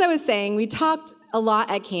as I was saying, we talked a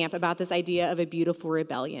lot at camp about this idea of a beautiful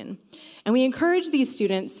rebellion. And we encourage these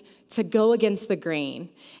students to go against the grain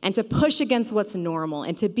and to push against what's normal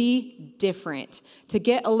and to be different, to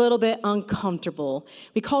get a little bit uncomfortable.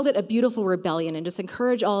 We called it a beautiful rebellion and just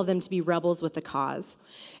encourage all of them to be rebels with the cause.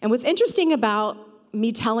 And what's interesting about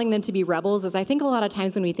me telling them to be rebels is I think a lot of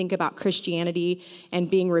times when we think about Christianity and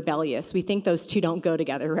being rebellious, we think those two don't go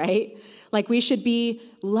together, right? Like we should be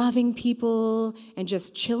loving people and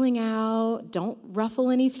just chilling out, don't ruffle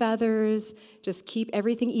any feathers, just keep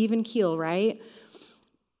everything even keel, right?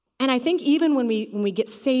 And I think even when we get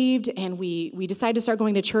saved and we decide to start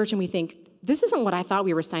going to church and we think, this isn't what I thought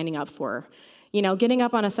we were signing up for. You know, getting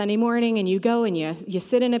up on a Sunday morning and you go and you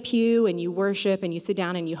sit in a pew and you worship and you sit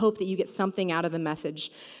down and you hope that you get something out of the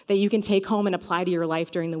message that you can take home and apply to your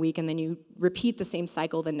life during the week, and then you repeat the same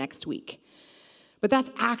cycle the next week. But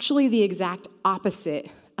that's actually the exact opposite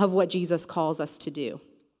of what Jesus calls us to do.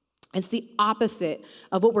 It's the opposite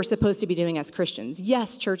of what we're supposed to be doing as Christians.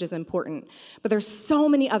 Yes, church is important, but there's so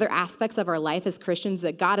many other aspects of our life as Christians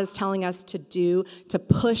that God is telling us to do to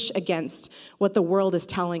push against what the world is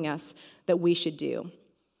telling us that we should do.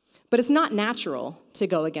 But it's not natural to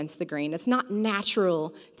go against the grain. It's not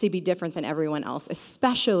natural to be different than everyone else,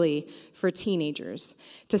 especially for teenagers.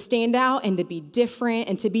 To stand out and to be different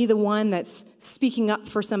and to be the one that's speaking up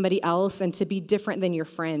for somebody else and to be different than your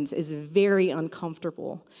friends is very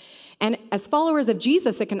uncomfortable. And as followers of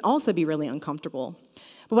Jesus, it can also be really uncomfortable.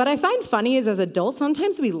 But what I find funny is as adults,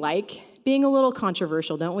 sometimes we like being a little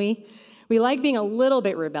controversial, don't we? We like being a little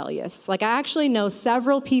bit rebellious. Like I actually know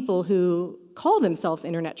several people who call themselves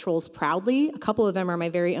internet trolls proudly. A couple of them are my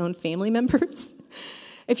very own family members.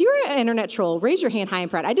 If you were an internet troll, raise your hand high and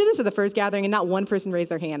proud. I did this at the first gathering and not one person raised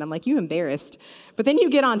their hand. I'm like, you embarrassed. But then you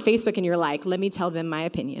get on Facebook and you're like, let me tell them my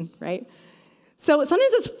opinion, right? So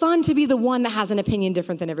sometimes it's fun to be the one that has an opinion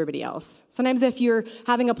different than everybody else. Sometimes if you're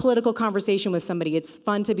having a political conversation with somebody, it's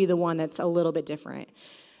fun to be the one that's a little bit different.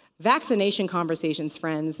 Vaccination conversations,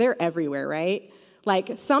 friends, they're everywhere, right?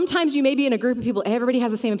 Like sometimes you may be in a group of people, everybody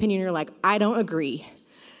has the same opinion, and you're like, I don't agree.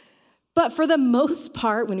 But for the most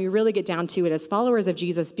part, when we really get down to it, as followers of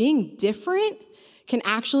Jesus, being different can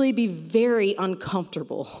actually be very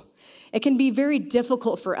uncomfortable. It can be very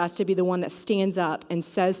difficult for us to be the one that stands up and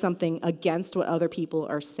says something against what other people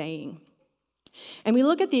are saying. And we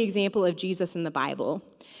look at the example of Jesus in the Bible,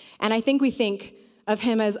 and I think we think of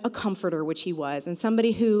him as a comforter, which he was, and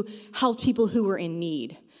somebody who helped people who were in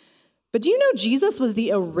need. But do you know Jesus was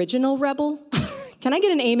the original rebel? Can I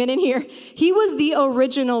get an amen in here? He was the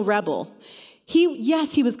original rebel.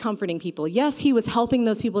 Yes, he was comforting people. Yes, he was helping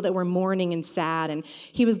those people that were mourning and sad, and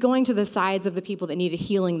he was going to the sides of the people that needed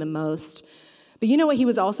healing the most. But you know what he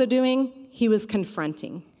was also doing? He was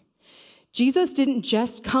confronting. Jesus didn't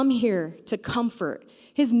just come here to comfort.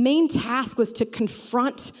 His main task was to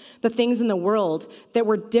confront the things in the world that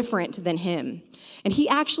were different than him. And he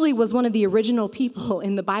actually was one of the original people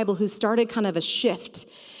in the Bible who started kind of a shift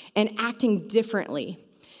and acting differently.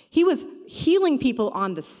 He was healing people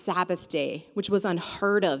on the Sabbath day, which was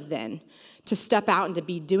unheard of then, to step out and to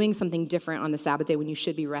be doing something different on the Sabbath day when you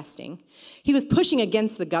should be resting. He was pushing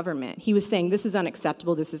against the government. He was saying, this is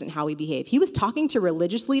unacceptable, this isn't how we behave. He was talking to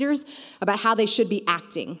religious leaders about how they should be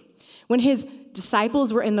acting. When his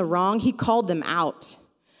disciples were in the wrong, he called them out.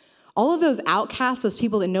 All of those outcasts, those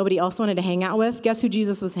people that nobody else wanted to hang out with, guess who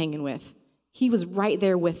Jesus was hanging with? He was right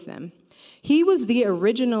there with them. He was the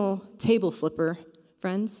original table flipper,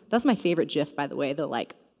 friends. That's my favorite GIF, by the way. They're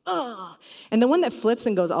like, ugh. And the one that flips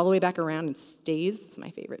and goes all the way back around and stays, it's my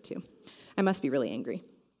favorite too. I must be really angry.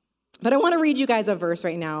 But I want to read you guys a verse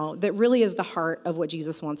right now that really is the heart of what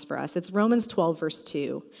Jesus wants for us. It's Romans 12, verse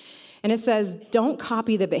 2. And it says, don't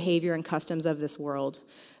copy the behavior and customs of this world,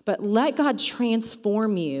 but let God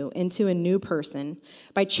transform you into a new person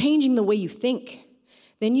by changing the way you think.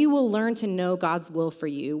 Then you will learn to know God's will for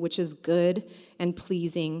you, which is good and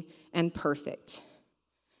pleasing and perfect.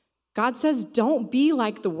 God says, don't be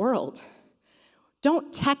like the world.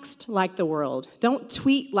 Don't text like the world. Don't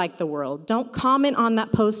tweet like the world. Don't comment on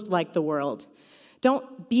that post like the world.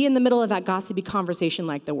 Don't be in the middle of that gossipy conversation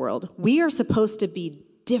like the world. We are supposed to be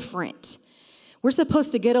different. We're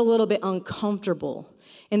supposed to get a little bit uncomfortable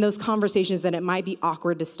in those conversations that it might be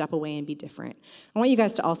awkward to step away and be different. I want you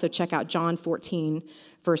guys to also check out John 14,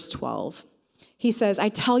 verse 12. He says, I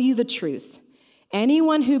tell you the truth.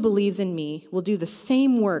 Anyone who believes in me will do the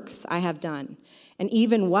same works I have done. And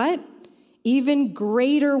even what? Even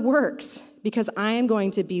greater works, because I am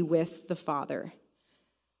going to be with the Father.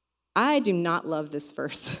 I do not love this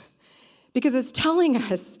verse because it's telling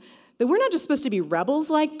us that we're not just supposed to be rebels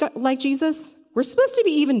like Jesus. We're supposed to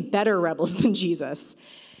be even better rebels than Jesus.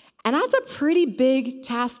 And that's a pretty big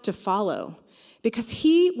task to follow because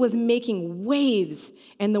he was making waves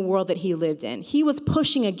in the world that he lived in. He was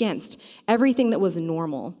pushing against everything that was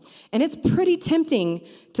normal. And it's pretty tempting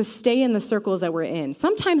to stay in the circles that we're in.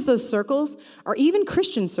 Sometimes those circles are even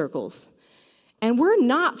Christian circles. And we're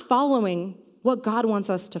not following what God wants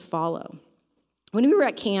us to follow. When we were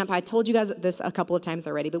at camp, I told you guys this a couple of times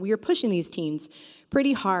already, but we were pushing these teens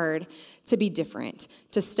pretty hard to be different,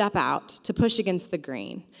 to step out, to push against the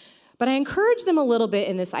grain. But I encouraged them a little bit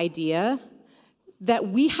in this idea that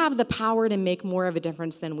we have the power to make more of a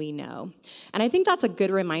difference than we know. And I think that's a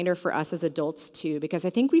good reminder for us as adults too, because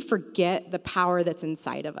I think we forget the power that's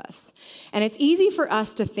inside of us. And it's easy for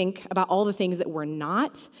us to think about all the things that we're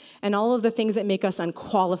not and all of the things that make us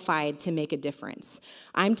unqualified to make a difference.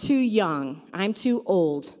 I'm too young. I'm too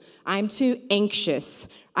old. I'm too anxious.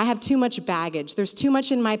 I have too much baggage. There's too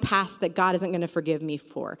much in my past that God isn't going to forgive me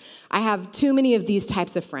for. I have too many of these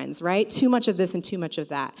types of friends, right? Too much of this and too much of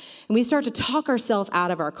that. And we start to talk ourselves out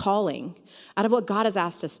of our calling, out of what God has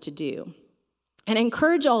asked us to do. And I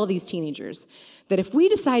encourage all of these teenagers that if we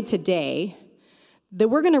decide today that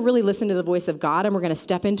we're going to really listen to the voice of God and we're going to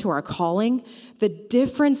step into our calling, the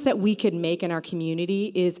difference that we could make in our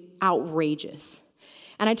community is outrageous.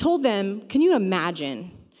 And I told them, can you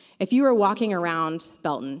imagine if you were walking around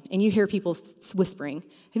Belton and you hear people whispering,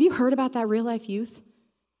 have you heard about that Real Life Youth?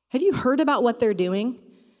 Have you heard about what they're doing?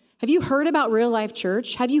 Have you heard about Real Life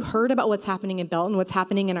Church? Have you heard about what's happening in Belton, what's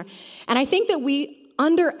happening in our... And I think that we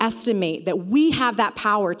underestimate that we have that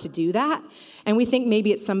power to do that, and we think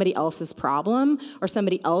maybe it's somebody else's problem or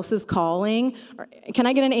somebody else's calling. Can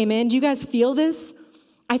I get an amen? Do you guys feel this?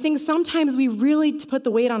 I think sometimes we really put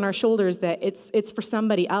the weight on our shoulders that it's for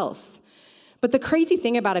somebody else. But the crazy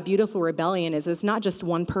thing about a beautiful rebellion is it's not just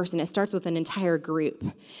one person. It starts with an entire group.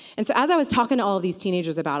 And so as I was talking to all of these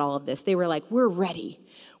teenagers about all of this, they were like, we're ready.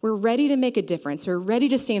 We're ready to make a difference. We're ready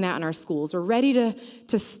to stand out in our schools. We're ready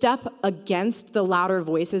to step against the louder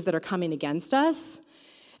voices that are coming against us.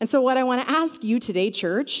 And so what I want to ask you today,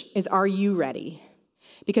 church, is are you ready?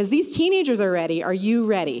 Because these teenagers are ready. Are you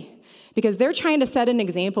ready? Because they're trying to set an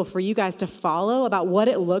example for you guys to follow about what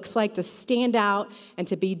it looks like to stand out and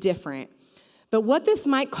to be different. But what this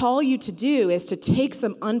might call you to do is to take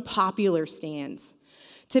some unpopular stands,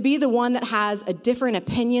 to be the one that has a different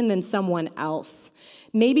opinion than someone else.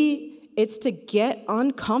 Maybe it's to get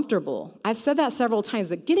uncomfortable. I've said that several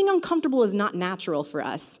times, but getting uncomfortable is not natural for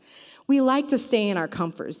us. We like to stay in our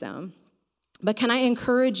comfort zone. But can I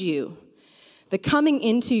encourage you that coming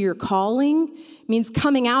into your calling means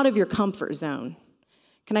coming out of your comfort zone?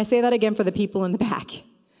 Can I say that again for the people in the back?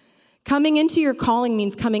 Coming into your calling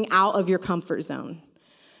means coming out of your comfort zone.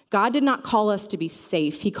 God did not call us to be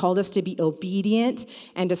safe. He called us to be obedient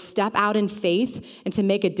and to step out in faith and to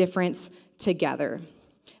make a difference together.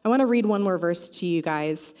 I want to read one more verse to you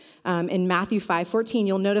guys. In Matthew 5:14,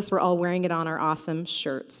 you'll notice we're all wearing it on our awesome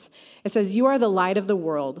shirts. It says, you are the light of the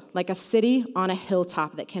world, like a city on a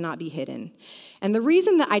hilltop that cannot be hidden. And the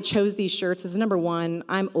reason that I chose these shirts is, number one,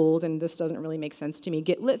 I'm old and this doesn't really make sense to me.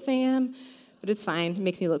 Get lit, fam. But it's fine. It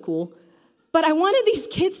makes me look cool. But I wanted these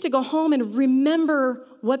kids to go home and remember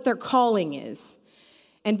what their calling is.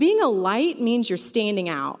 And being a light means you're standing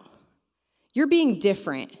out. You're being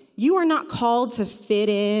different. You are not called to fit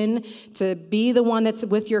in, to be the one that's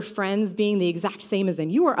with your friends being the exact same as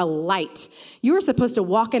them. You are a light. You are supposed to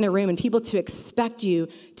walk in a room and people to expect you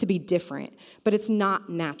to be different. But it's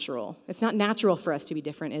not natural. It's not natural for us to be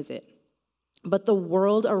different, is it? But the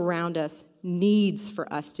world around us needs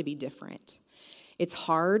for us to be different. It's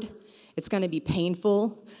hard. It's going to be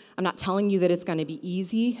painful. I'm not telling you that it's going to be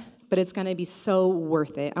easy, but it's going to be so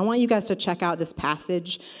worth it. I want you guys to check out this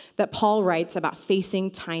passage that Paul writes about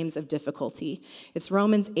facing times of difficulty. It's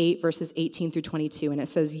Romans 8, verses 18 through 22, and it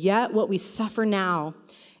says, yet what we suffer now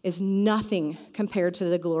is nothing compared to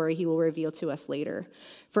the glory he will reveal to us later.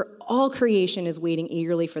 For all creation is waiting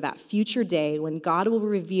eagerly for that future day when God will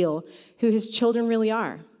reveal who his children really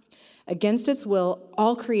are. Against its will,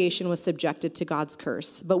 all creation was subjected to God's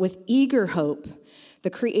curse, but with eager hope, The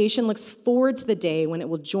creation looks forward to the day when it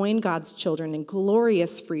will join God's children in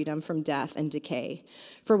glorious freedom from death and decay.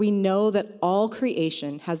 For we know that all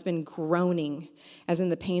creation has been groaning as in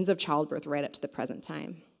the pains of childbirth right up to the present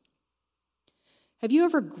time. Have you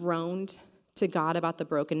ever groaned to God about the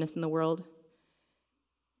brokenness in the world?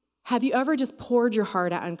 Have you ever just poured your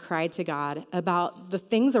heart out and cried to God about the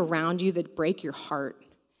things around you that break your heart?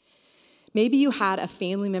 Maybe you had a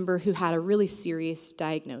family member who had a really serious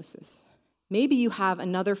diagnosis. Maybe you have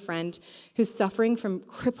another friend who's suffering from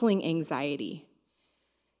crippling anxiety.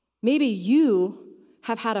 Maybe you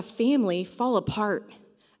have had a family fall apart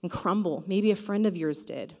and crumble. Maybe a friend of yours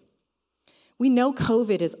did. We know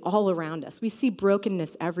COVID is all around us. We see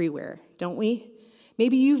brokenness everywhere, don't we?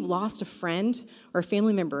 Maybe you've lost a friend or a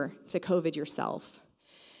family member to COVID yourself.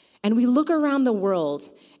 And we look around the world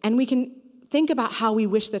and we can think about how we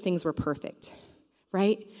wish that things were perfect,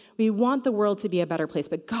 right? We want the world to be a better place,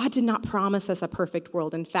 but God did not promise us a perfect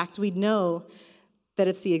world. In fact, we know that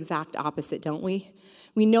it's the exact opposite, don't we?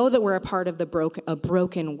 We know that we're a part of a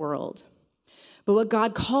broken world. But what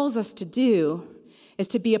God calls us to do is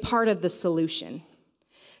to be a part of the solution.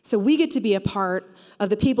 So we get to be a part of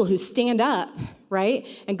the people who stand up, right,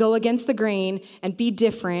 and go against the grain and be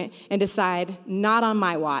different and decide, not on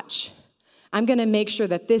my watch. I'm going to make sure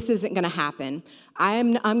that this isn't going to happen.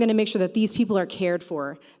 I'm going to make sure that these people are cared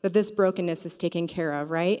for, that this brokenness is taken care of,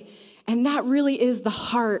 right? And that really is the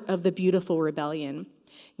heart of the beautiful rebellion.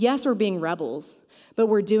 Yes, we're being rebels, but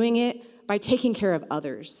we're doing it by taking care of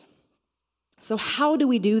others. So how do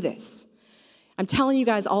we do this? I'm telling you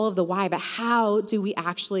guys all of the why, but how do we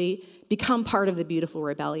actually become part of the beautiful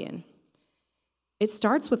rebellion? It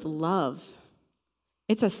starts with love.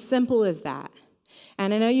 It's as simple as that.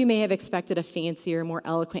 And I know you may have expected a fancier, more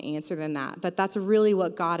eloquent answer than that, but that's really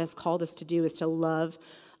what God has called us to do, is to love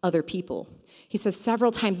other people. He says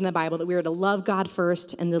several times in the Bible that we are to love God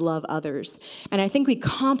first and to love others. And I think we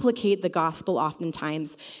complicate the gospel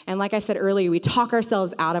oftentimes. And like I said earlier, we talk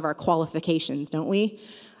ourselves out of our qualifications, don't we?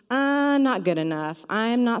 I'm not good enough.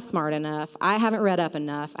 I'm not smart enough. I haven't read up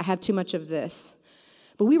enough. I have too much of this.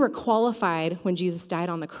 But we were qualified when Jesus died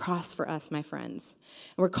on the cross for us, my friends.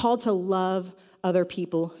 And we're called to love other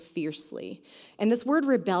people fiercely. And this word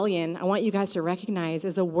rebellion, I want you guys to recognize,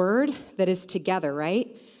 is a word that is together, right?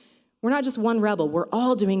 We're not just one rebel. We're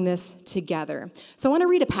all doing this together. So I want to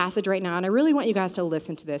read a passage right now, and I really want you guys to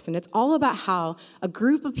listen to this. And it's all about how a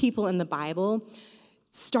group of people in the Bible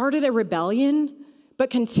started a rebellion, but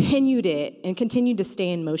continued it and continued to stay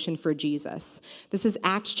in motion for Jesus. This is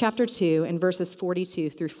Acts chapter 2 and verses 42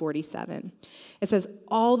 through 47. It says,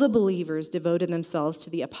 all the believers devoted themselves to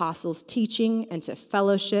the apostles' teaching and to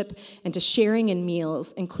fellowship and to sharing in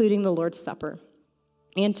meals, including the Lord's Supper,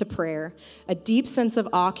 and to prayer. A deep sense of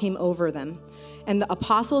awe came over them, and the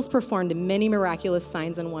apostles performed many miraculous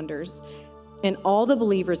signs and wonders. And all the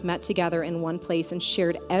believers met together in one place and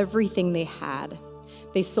shared everything they had.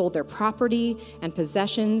 They sold their property and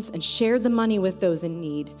possessions and shared the money with those in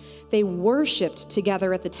need. They worshiped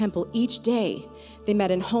together at the temple each day. They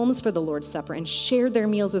met in homes for the Lord's Supper and shared their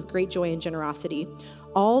meals with great joy and generosity,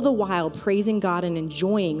 all the while praising God and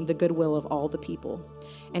enjoying the goodwill of all the people.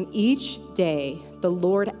 And each day, the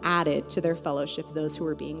Lord added to their fellowship those who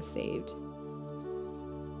were being saved.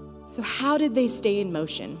 So how did they stay in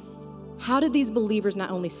motion? How did these believers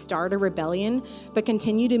not only start a rebellion, but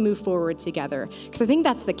continue to move forward together? Because I think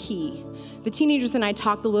that's the key. The teenagers and I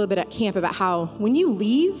talked a little bit at camp about how when you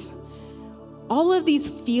leave, all of these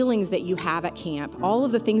feelings that you have at camp, all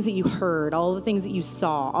of the things that you heard, all of the things that you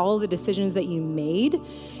saw, all of the decisions that you made,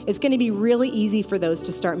 it's going to be really easy for those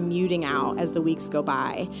to start muting out as the weeks go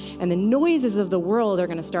by. And the noises of the world are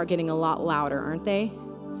going to start getting a lot louder, aren't they?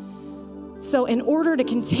 So in order to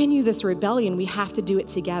continue this rebellion, we have to do it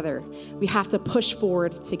together. We have to push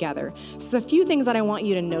forward together. So a few things that I want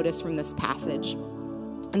you to notice from this passage.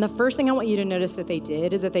 And the first thing I want you to notice that they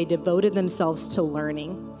did is that they devoted themselves to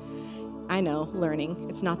learning. I know, learning,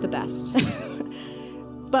 it's not the best.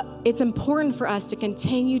 But it's important for us to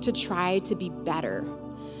continue to try to be better,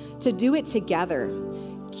 to do it together.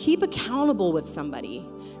 Keep accountable with somebody.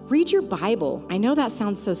 Read your Bible. I know that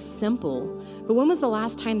sounds so simple, but when was the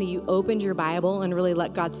last time that you opened your Bible and really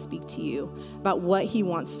let God speak to you about what He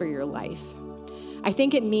wants for your life? I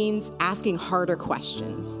think it means asking harder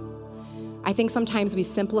questions. I think sometimes we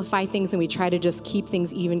simplify things and we try to just keep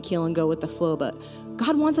things even keel and go with the flow, but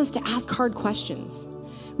God wants us to ask hard questions.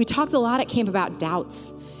 We talked a lot at camp about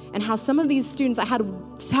doubts and how some of these students, I had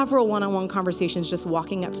several one-on-one conversations just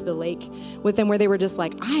walking up to the lake with them where they were just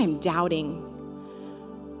like, I am doubting.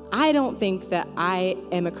 I don't think that I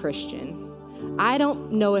am a Christian. I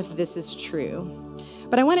don't know if this is true.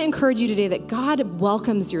 But I want to encourage you today that God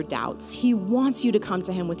welcomes your doubts. He wants you to come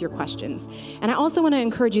to him with your questions. And I also want to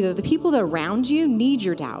encourage you that the people that around you need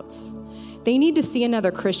your doubts. They need to see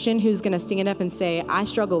another Christian who's going to stand up and say, I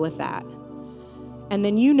struggle with that. And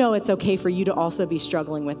then you know it's okay for you to also be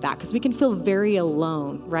struggling with that, because we can feel very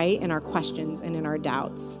alone, right, in our questions and in our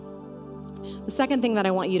doubts. The second thing that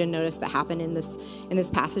I want you to notice that happened in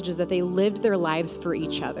this passage is that they lived their lives for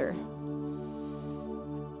each other.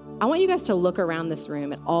 I want you guys to look around this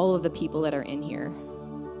room at all of the people that are in here.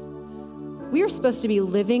 We are supposed to be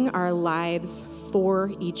living our lives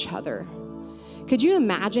for each other. Could you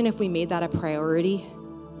imagine if we made that a priority?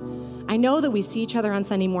 I know that we see each other on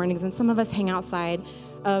Sunday mornings, and some of us hang outside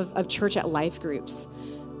of church at life groups.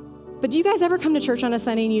 But do you guys ever come to church on a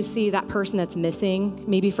Sunday and you see that person that's missing,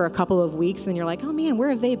 maybe for a couple of weeks, and you're like, oh man, where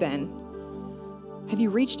have they been? Have you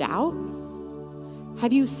reached out?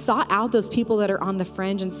 Have you sought out those people that are on the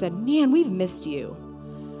fringe and said, man, we've missed you?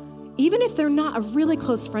 Even if they're not a really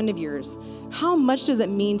close friend of yours, how much does it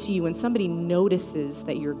mean to you when somebody notices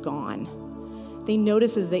that you're gone? They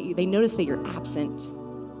notice that you're absent.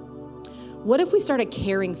 What if we started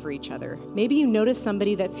caring for each other? Maybe you notice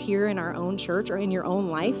somebody that's here in our own church or in your own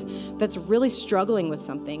life that's really struggling with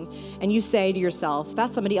something, and you say to yourself,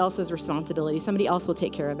 that's somebody else's responsibility. Somebody else will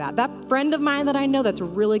take care of that. That friend of mine that I know that's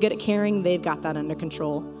really good at caring, they've got that under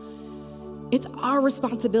control. It's our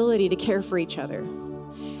responsibility to care for each other.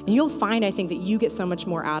 And you'll find, I think, that you get so much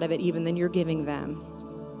more out of it even than you're giving them.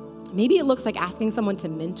 Maybe it looks like asking someone to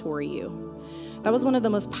mentor you. That was one of the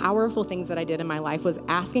most powerful things that I did in my life, was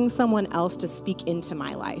asking someone else to speak into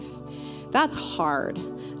my life. That's hard. I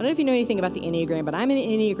don't know if you know anything about the Enneagram, but I'm an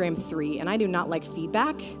Enneagram 3, and I do not like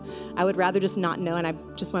feedback. I would rather just not know, and I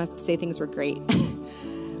just want to say things were great.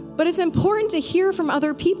 But it's important to hear from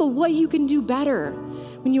other people what you can do better.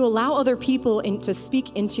 When you allow other people to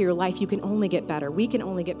speak into your life, you can only get better. We can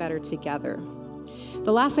only get better together.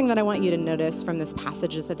 The last thing that I want you to notice from this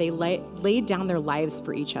passage is that they laid down their lives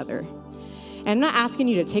for each other. And I'm not asking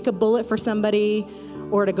you to take a bullet for somebody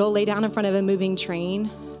or to go lay down in front of a moving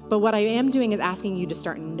train, but what I am doing is asking you to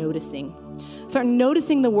start noticing. Start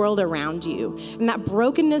noticing the world around you. And that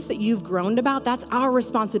brokenness that you've groaned about, that's our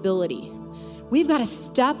responsibility. We've got to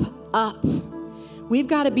step up. We've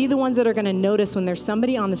got to be the ones that are going to notice when there's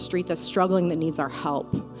somebody on the street that's struggling that needs our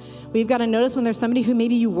help. We've got to notice when there's somebody who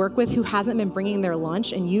maybe you work with who hasn't been bringing their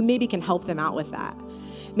lunch, and you maybe can help them out with that.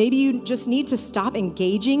 Maybe you just need to stop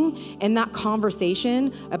engaging in that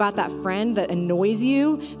conversation about that friend that annoys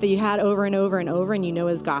you, that you had over and over and over and you know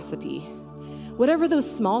is gossipy. Whatever those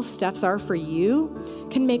small steps are for you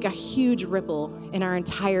can make a huge ripple in our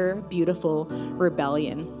entire beautiful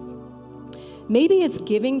rebellion. Maybe it's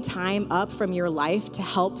giving time up from your life to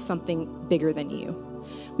help something bigger than you.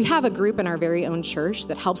 We have a group in our very own church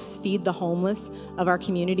that helps feed the homeless of our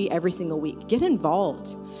community every single week. Get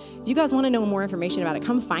involved. If you guys want to know more information about it,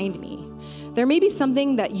 come find me. There may be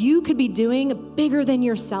something that you could be doing bigger than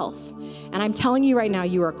yourself. And I'm telling you right now,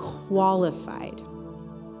 you are qualified.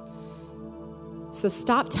 So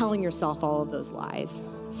stop telling yourself all of those lies.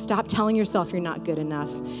 Stop telling yourself you're not good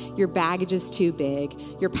enough. Your baggage is too big.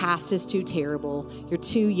 Your past is too terrible. You're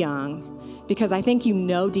too young. Because I think you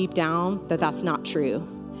know deep down that that's not true.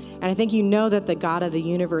 And I think you know that the God of the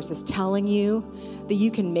universe is telling you that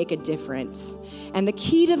you can make a difference. And the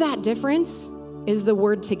key to that difference is the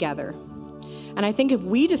word together. And I think if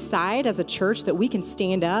we decide as a church that we can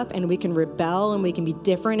stand up and we can rebel and we can be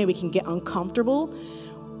different and we can get uncomfortable,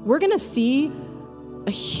 we're going to see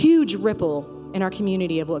a huge ripple in our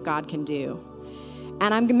community of what God can do.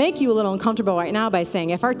 And I'm going to make you a little uncomfortable right now by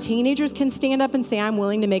saying, if our teenagers can stand up and say, I'm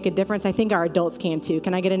willing to make a difference, I think our adults can too.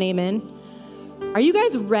 Can I get an amen? Are you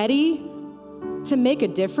guys ready to make a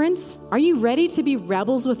difference? Are you ready to be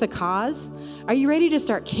rebels with a cause? Are you ready to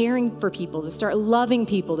start caring for people, to start loving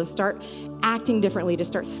people, to start acting differently, to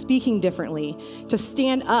start speaking differently, to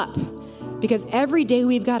stand up? Because every day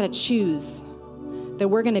we've got to choose that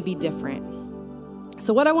we're going to be different.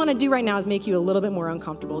 So what I want to do right now is make you a little bit more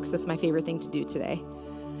uncomfortable, because that's my favorite thing to do today.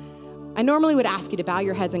 I normally would ask you to bow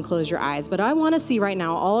your heads and close your eyes, but I want to see right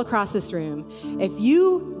now all across this room, if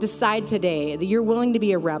you decide today that you're willing to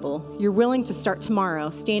be a rebel, you're willing to start tomorrow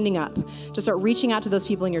standing up, to start reaching out to those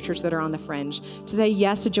people in your church that are on the fringe, to say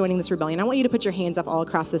yes to joining this rebellion. I want you to put your hands up all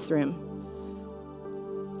across this room.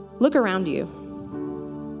 Look around you.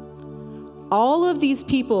 All of these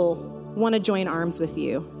people want to join arms with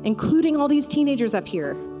you, including all these teenagers up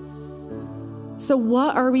here. So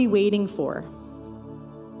what are we waiting for?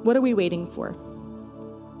 What are we waiting for?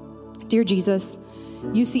 Dear Jesus,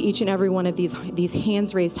 you see each and every one of these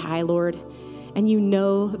hands raised high, Lord, and you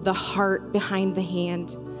know the heart behind the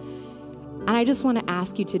hand. And I just want to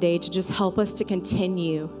ask you today to just help us to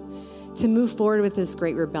continue to move forward with this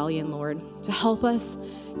great rebellion, Lord, to help us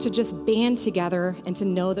to just band together and to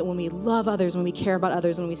know that when we love others, when we care about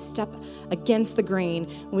others, when we step against the grain,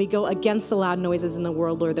 when we go against the loud noises in the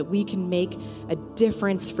world, Lord, that we can make a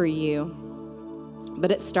difference for you.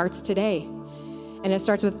 But it starts today. And it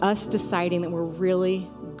starts with us deciding that we're really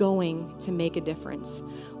going to make a difference.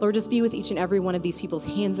 Lord, just be with each and every one of these people's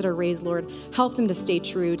hands that are raised, Lord. Help them to stay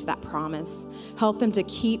true to that promise. Help them to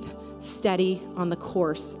keep steady on the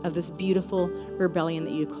course of this beautiful rebellion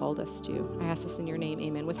that you called us to. I ask this in your name,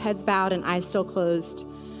 amen. With heads bowed and eyes still closed,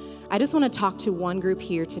 I just want to talk to one group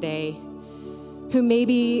here today who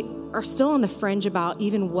maybe are still on the fringe about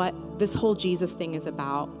even what this whole Jesus thing is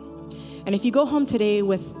about. And if you go home today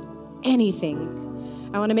with anything,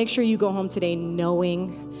 I want to make sure you go home today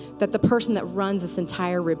knowing that the person that runs this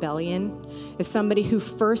entire rebellion is somebody who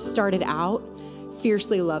first started out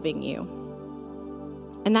fiercely loving you.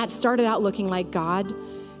 And that started out looking like God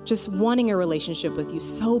just wanting a relationship with you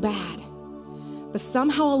so bad. But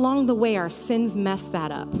somehow along the way, our sins messed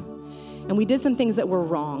that up. And we did some things that were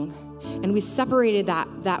wrong. And we separated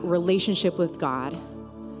that relationship with God.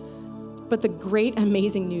 But the great,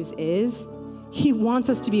 amazing news is he wants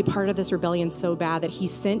us to be a part of this rebellion so bad that he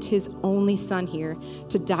sent his only son here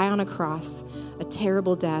to die on a cross, a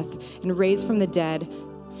terrible death, and raise from the dead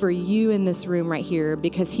for you in this room right here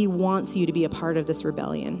because he wants you to be a part of this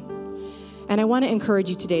rebellion. And I want to encourage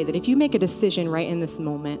you today that if you make a decision right in this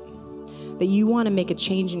moment that you want to make a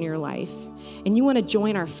change in your life and you want to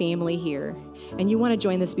join our family here and you want to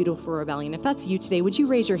join this beautiful rebellion, if that's you today, would you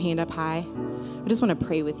raise your hand up high? I just want to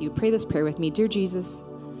pray with you. Pray this prayer with me. Dear Jesus,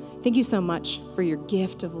 thank you so much for your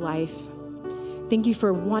gift of life. Thank you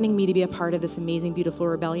for wanting me to be a part of this amazing, beautiful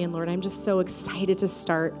rebellion, Lord. I'm just so excited to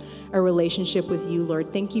start a relationship with you,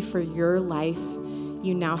 Lord. Thank you for your life.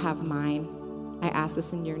 You now have mine. I ask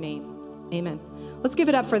this in your name. Amen. Let's give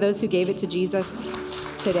it up for those who gave it to Jesus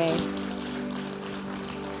today.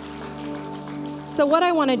 So what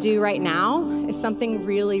I want to do right now is something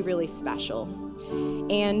really, really special.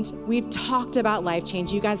 And we've talked about life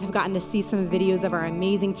change. You guys have gotten to see some videos of our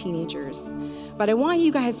amazing teenagers. But I want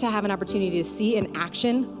you guys to have an opportunity to see in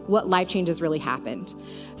action what life change has really happened.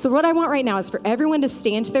 So what I want right now is for everyone to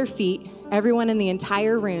stand to their feet, everyone in the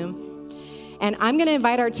entire room. And I'm going to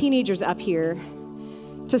invite our teenagers up here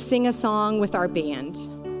to sing a song with our band.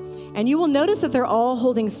 And you will notice that they're all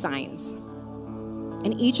holding signs.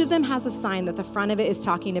 And each of them has a sign that the front of it is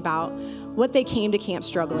talking about what they came to camp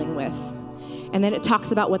struggling with. And then it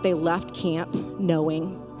talks about what they left camp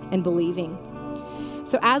knowing and believing.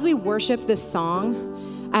 So as we worship this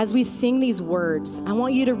song, as we sing these words, I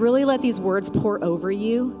want you to really let these words pour over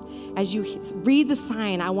you. As you read the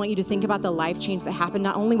sign, I want you to think about the life change that happened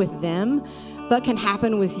not only with them, but can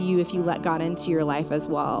happen with you if you let God into your life as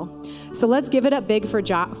well. So let's give it up big for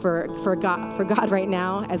God right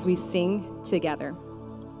now as we sing together.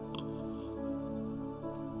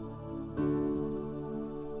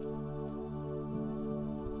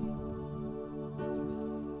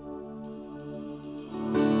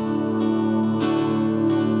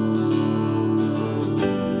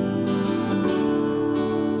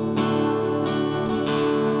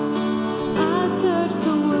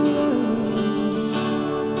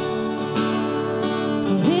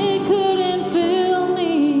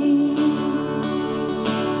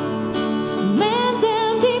 Man's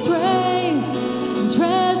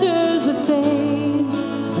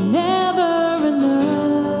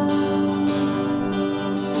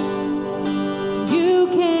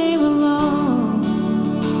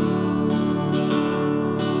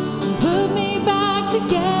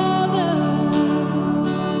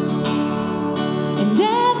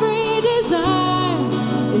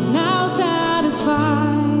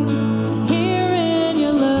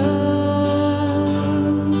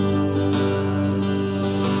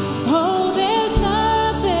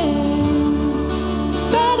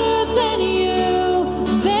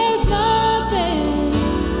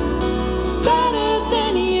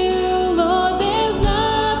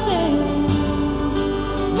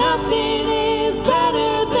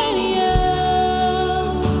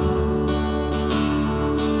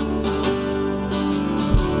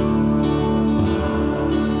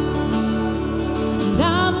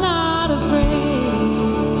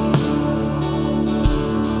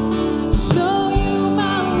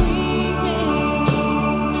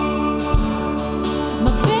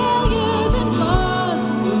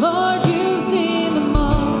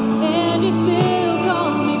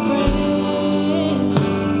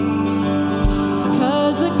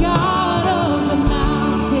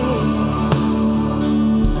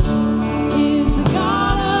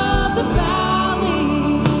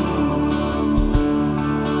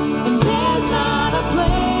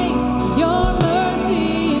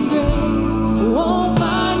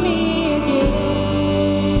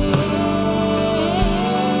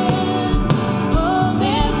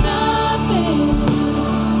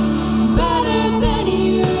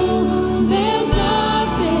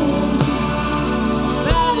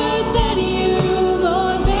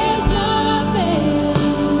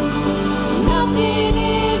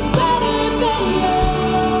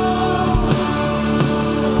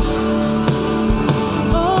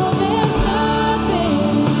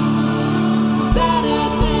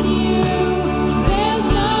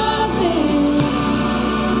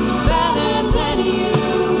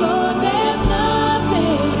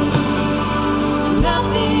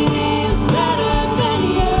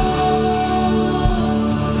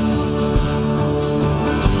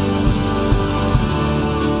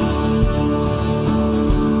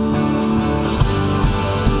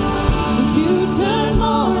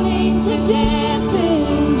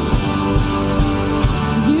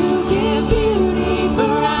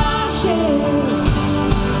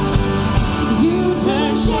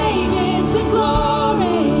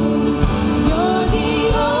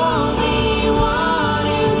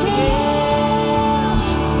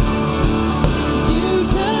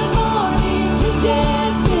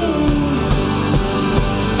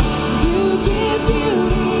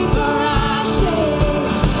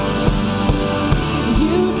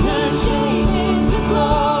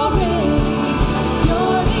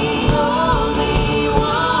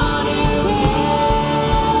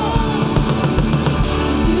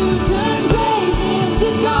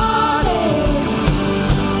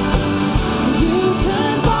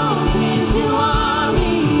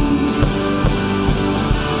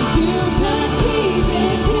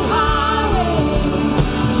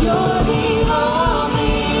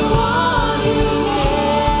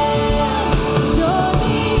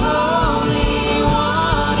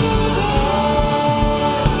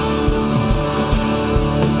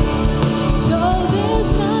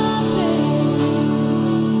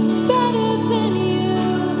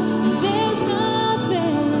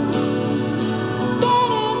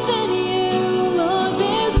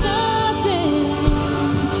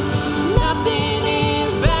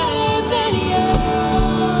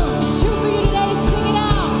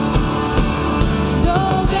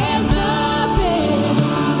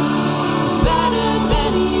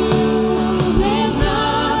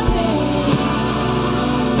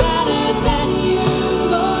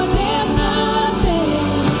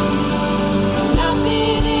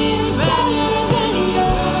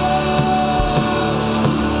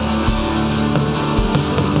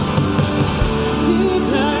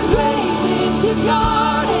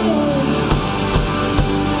garden.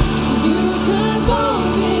 You turn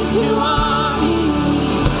bones into armies.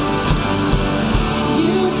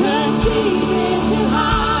 You turn seas into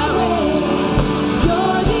highways.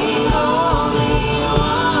 You're the only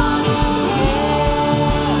one who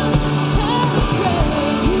can.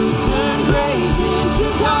 You turn graves into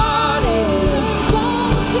gardens.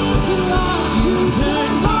 You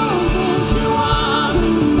turn bones into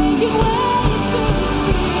armies. Making ways through the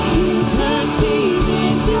sea. You turn seas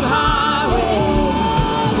into highways.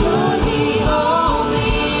 You're the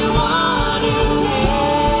only one who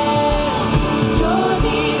can. You're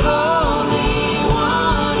the only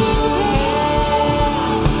one who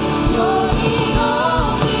can. You're the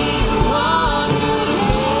only one who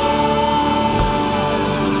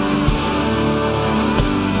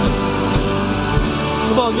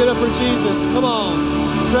Come on, get up for Jesus. Come on.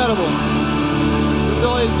 Incredible. Look at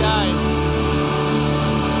all these guys.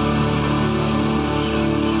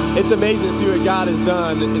 It's amazing to see what God has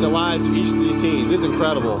done in the lives of each of these teens. It's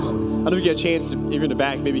incredible. I don't know if you get a chance to, if you're in the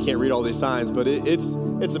back, maybe you can't read all these signs, but it's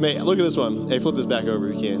amazing. Look at this one. Hey, flip this back over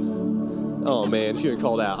if you can. Oh man, it's getting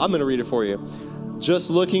called out. I'm going to read it for you.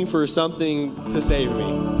 Just looking for something to save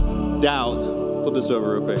me. Doubt. Flip this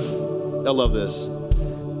over real quick. I love this.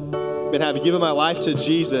 Man, having given my life to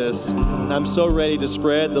Jesus, and I'm so ready to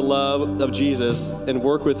spread the love of Jesus and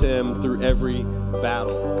work with him through every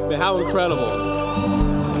battle. Man, how incredible.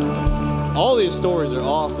 All these stories are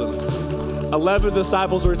awesome. 11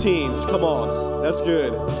 disciples were teens. Come on, that's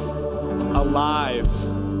good. Alive,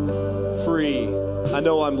 free. I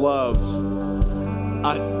know I'm loved.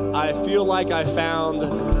 I feel like I found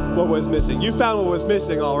what was missing. You found what was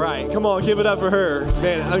missing, all right. Come on, give it up for her.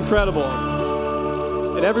 Man, incredible.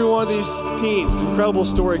 And every one of these teens, incredible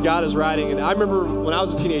story God is writing. And I remember when I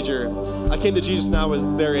was a teenager, I came to Jesus when I was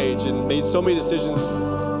their age and made so many decisions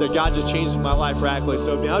that God just changed my life radically.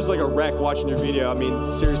 So I was like a wreck watching your video. I mean,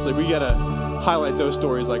 seriously, we gotta highlight those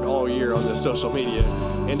stories like all year on the social media.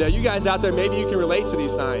 And you guys out there, maybe you can relate to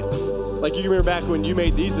these signs. Like you can remember back when you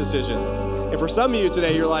made these decisions. And for some of you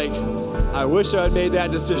today, you're like, I wish I had made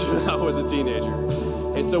that decision when I was a teenager.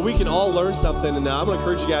 And so we can all learn something. And I'm gonna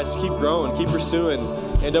encourage you guys to keep growing, keep pursuing.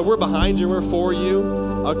 And we're behind you, we're for you.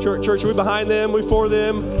 Church, we're behind them, we're for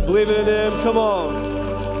them, believing in them, come on.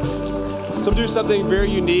 So I'm doing something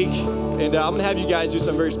very unique, and I'm gonna have you guys do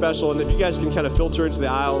something very special, and if you guys can kind of filter into the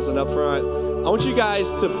aisles and up front, I want you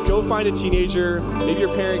guys to go find a teenager, maybe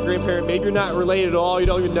your parent, grandparent, maybe you're not related at all, you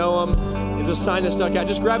don't even know them, there's a sign that stuck out,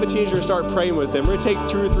 just grab a teenager and start praying with them. We're gonna take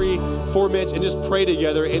 2 or 3, 4 minutes and just pray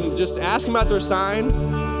together, and just ask them about their sign,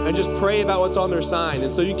 and just pray about what's on their sign.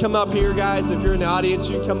 And so you can come up here, guys, if you're in the audience,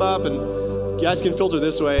 you can come up, and you guys can filter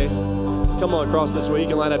this way. Come on across this way, you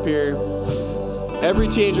can line up here. Every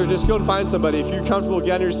teenager, just go and find somebody. If you're comfortable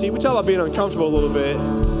getting on your seat, we talk about being uncomfortable a little bit.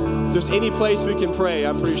 If there's any place we can pray,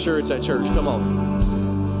 I'm pretty sure it's at church. Come on.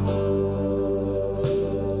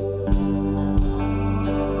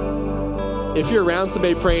 If you're around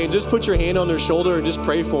somebody praying, just put your hand on their shoulder and just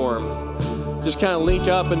pray for them. Just kind of link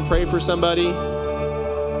up and pray for somebody.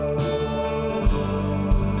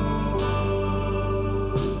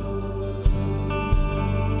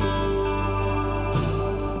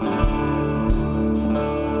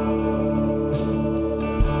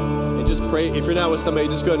 Pray. If you're not with somebody,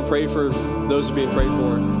 just go ahead and pray for those who are being prayed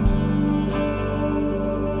for.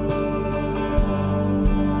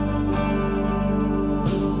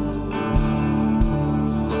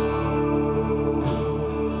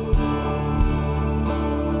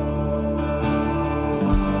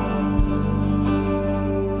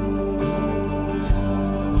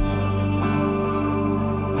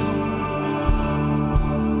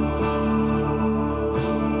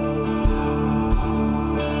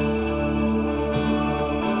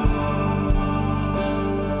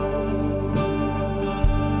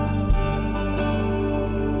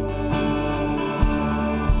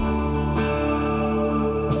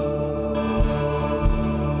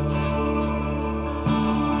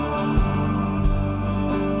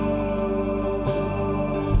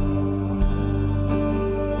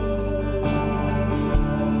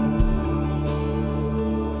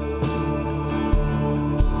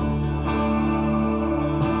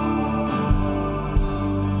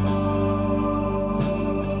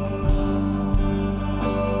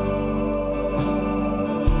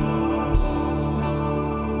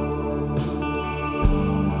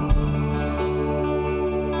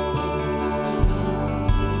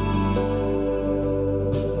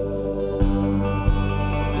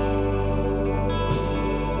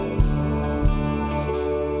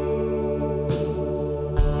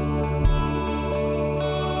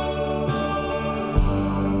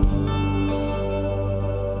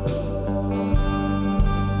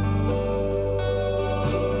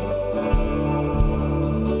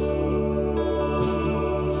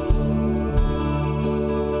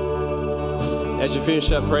 As you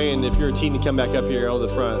finish up praying, if you're a teen, you come back up here over the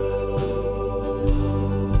front.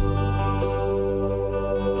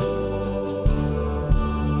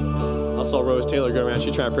 I saw Rose Taylor go around.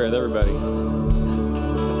 She's trying to pray with everybody.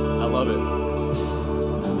 I love it.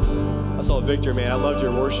 I saw Victor, man. I loved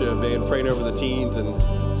your worship, man, praying over the teens and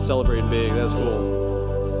celebrating big. That's cool.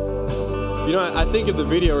 You know, I think of the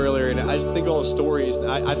video earlier, and I just think of all the stories.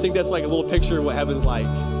 I think that's like a little picture of what heaven's like.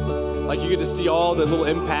 Like you get to see all the little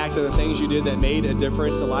impact and the things you did that made a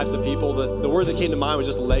difference in the lives of people. The word that came to mind was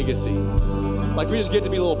just legacy. Like we just get to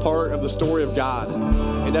be a little part of the story of God.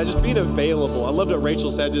 And just being available. I loved what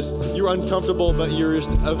Rachel said, just you're uncomfortable, but you're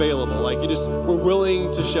just available. Like you just were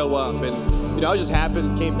willing to show up. And you know, I just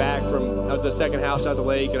came back from, I was at the second house out the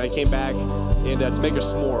lake, and I came back and to make a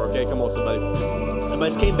s'more. Okay, come on somebody. And I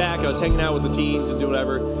just came back, I was hanging out with the teens and doing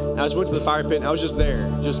whatever. And I just went to the fire pit and I was just there.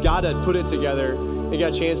 Just God had put it together and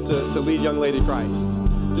got a chance to lead young lady to Christ.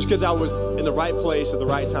 Just because I was in the right place at the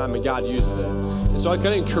right time and God uses it. And so I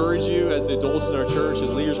kind of encourage you as the adults in our church, as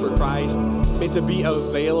leaders for Christ, and to be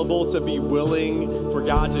available, to be willing for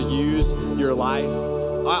God to use your life.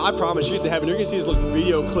 I promise you, get to heaven, you're going to see these little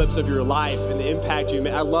video clips of your life and the impact you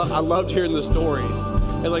made. I loved hearing the stories.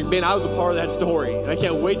 And like, man, I was a part of that story. And I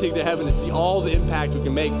can't wait to get to heaven to see all the impact we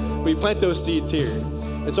can make. But we plant those seeds here.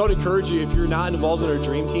 And so I'd encourage you, if you're not involved in our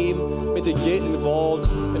dream team, to get involved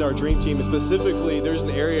in our dream team. And specifically, there's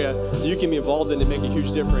an area you can be involved in to make a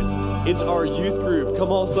huge difference. It's our youth group.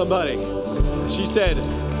 Come on, somebody. She said,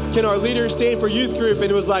 can our leaders stand for youth group?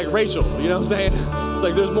 And it was like, Rachel, you know what I'm saying? It's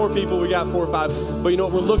like, there's more people. We got 4 or 5. But you know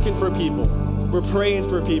what? We're looking for people. We're praying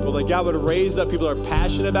for people that God would raise up people that are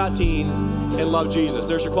passionate about teens and love Jesus.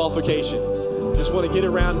 There's your qualification. Just want to get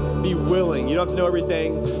around, be willing. You don't have to know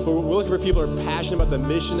everything, but we're looking for people who are passionate about the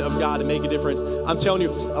mission of God to make a difference. I'm telling you,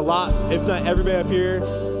 a lot, if not everybody up here,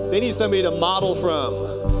 they need somebody to model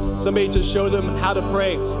from, somebody to show them how to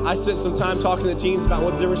pray. I spent some time talking to the teens about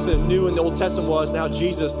what the difference in the New and the Old Testament was and how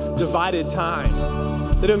Jesus divided time.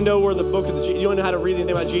 They didn't know where the book of you don't know how to read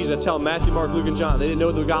anything about Jesus. I tell them Matthew, Mark, Luke, and John. They didn't know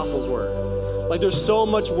what the Gospels were. Like there's so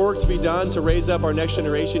much work to be done to raise up our next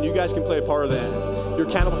generation. You guys can play a part of that. You're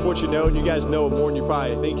accountable for what you know, and you guys know more than you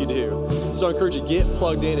probably think you do. So I encourage you, get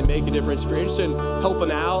plugged in and make a difference. If you're interested in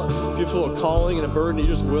helping out, if you feel a calling and a burden, you're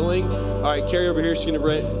just willing, all right, Carrie over here, she's going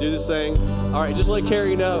to do this thing. All right, just let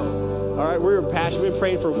Carrie know. All right, we're passionate. We've been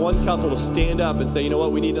praying for one couple to stand up and say, you know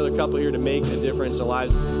what, we need another couple here to make a difference in the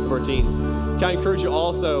lives of our teens. Can I encourage you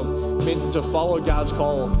also, man, to follow God's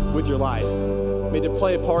call with your life? I mean, to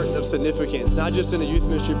play a part of significance, not just in a youth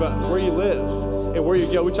ministry, but where you live and where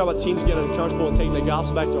you go. We talk about teens getting uncomfortable and taking the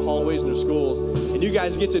gospel back to their hallways and their schools. And you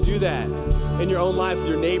guys get to do that in your own life with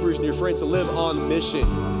your neighbors and your friends to live on mission.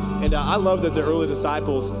 And I love that the early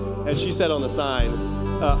disciples, as she said on the sign,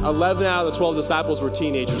 11 out of the 12 disciples were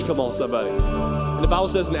teenagers. Come on, somebody. And the Bible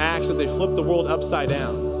says in Acts that they flipped the world upside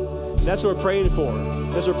down. And that's what we're praying for.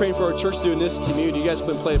 That's what we're praying for our church to do in this community. You guys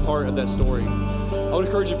can play a part of that story. I would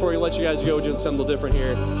encourage you, before we let you guys go, doing something a little different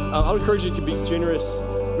here. I would encourage you to be generous,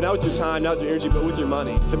 not with your time, not with your energy, but with your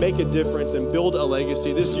money, to make a difference and build a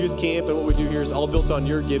legacy. This youth camp and what we do here is all built on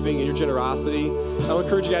your giving and your generosity. I would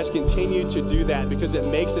encourage you guys to continue to do that because it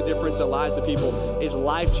makes a difference in the lives of people. It's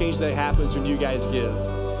life change that happens when you guys give.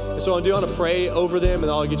 And so I want to pray over them,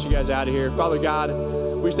 and I'll get you guys out of here. Father God,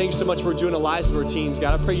 we thank you so much for doing the lives of our teens.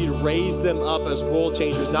 God, I pray you'd raise them up as world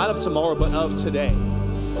changers, not of tomorrow, but of today.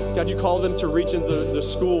 God, you call them to reach into the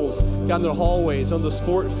schools, God, in their hallways, on the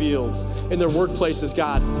sport fields, in their workplaces,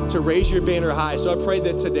 God, to raise your banner high. So I pray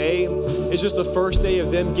that today is just the first day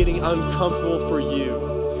of them getting uncomfortable for you.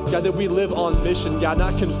 God, that we live on mission, God,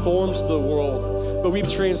 not conform to the world, but we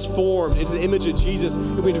transform into the image of Jesus,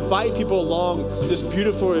 and we invite people along this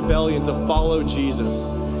beautiful rebellion to follow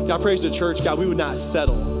Jesus. God, praise the church, God, we would not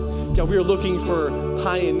settle. God, we are looking for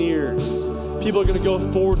pioneers. People are going to go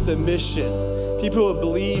forward with the mission. People who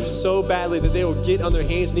believe so badly that they will get on their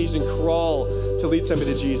hands and knees and crawl to lead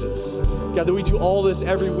somebody to Jesus. God, that we do all this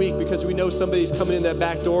every week because we know somebody's coming in that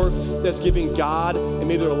back door that's giving God and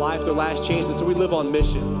maybe their life their last chance. And so we live on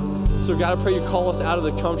mission. So God, I pray you call us out of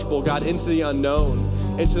the comfortable, God, into the unknown,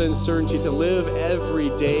 into the uncertainty, to live every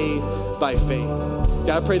day by faith.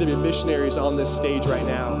 God, I pray there be missionaries on this stage right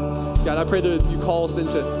now. God, I pray that you call us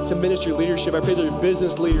into ministry leadership. I pray there are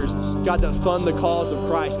business leaders, God, that fund the cause of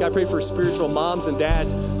Christ. God, I pray for spiritual moms and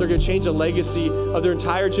dads. They're going to change the legacy of their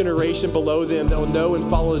entire generation below them that will know and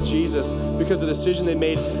follow Jesus because of the decision they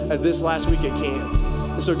made this last week at camp.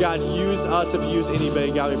 And so, God, use us if you use anybody.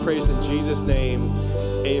 God, we praise in Jesus' name.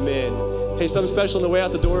 Amen. Hey, something special on the way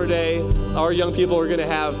out the door today. Our young people are going to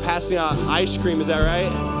have passing out ice cream. Is that right?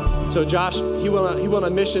 So Josh, he went on a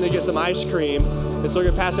mission to get some ice cream. And so we're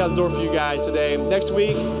going to pass out the door for you guys today. Next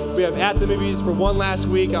week, we have At the Movies for one last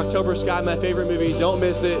week. October Sky, my favorite movie. Don't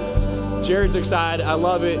miss it. Jared's excited. I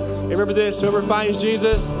love it. And remember this, whoever finds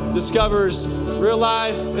Jesus discovers real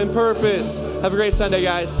life and purpose. Have a great Sunday,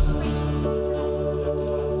 guys.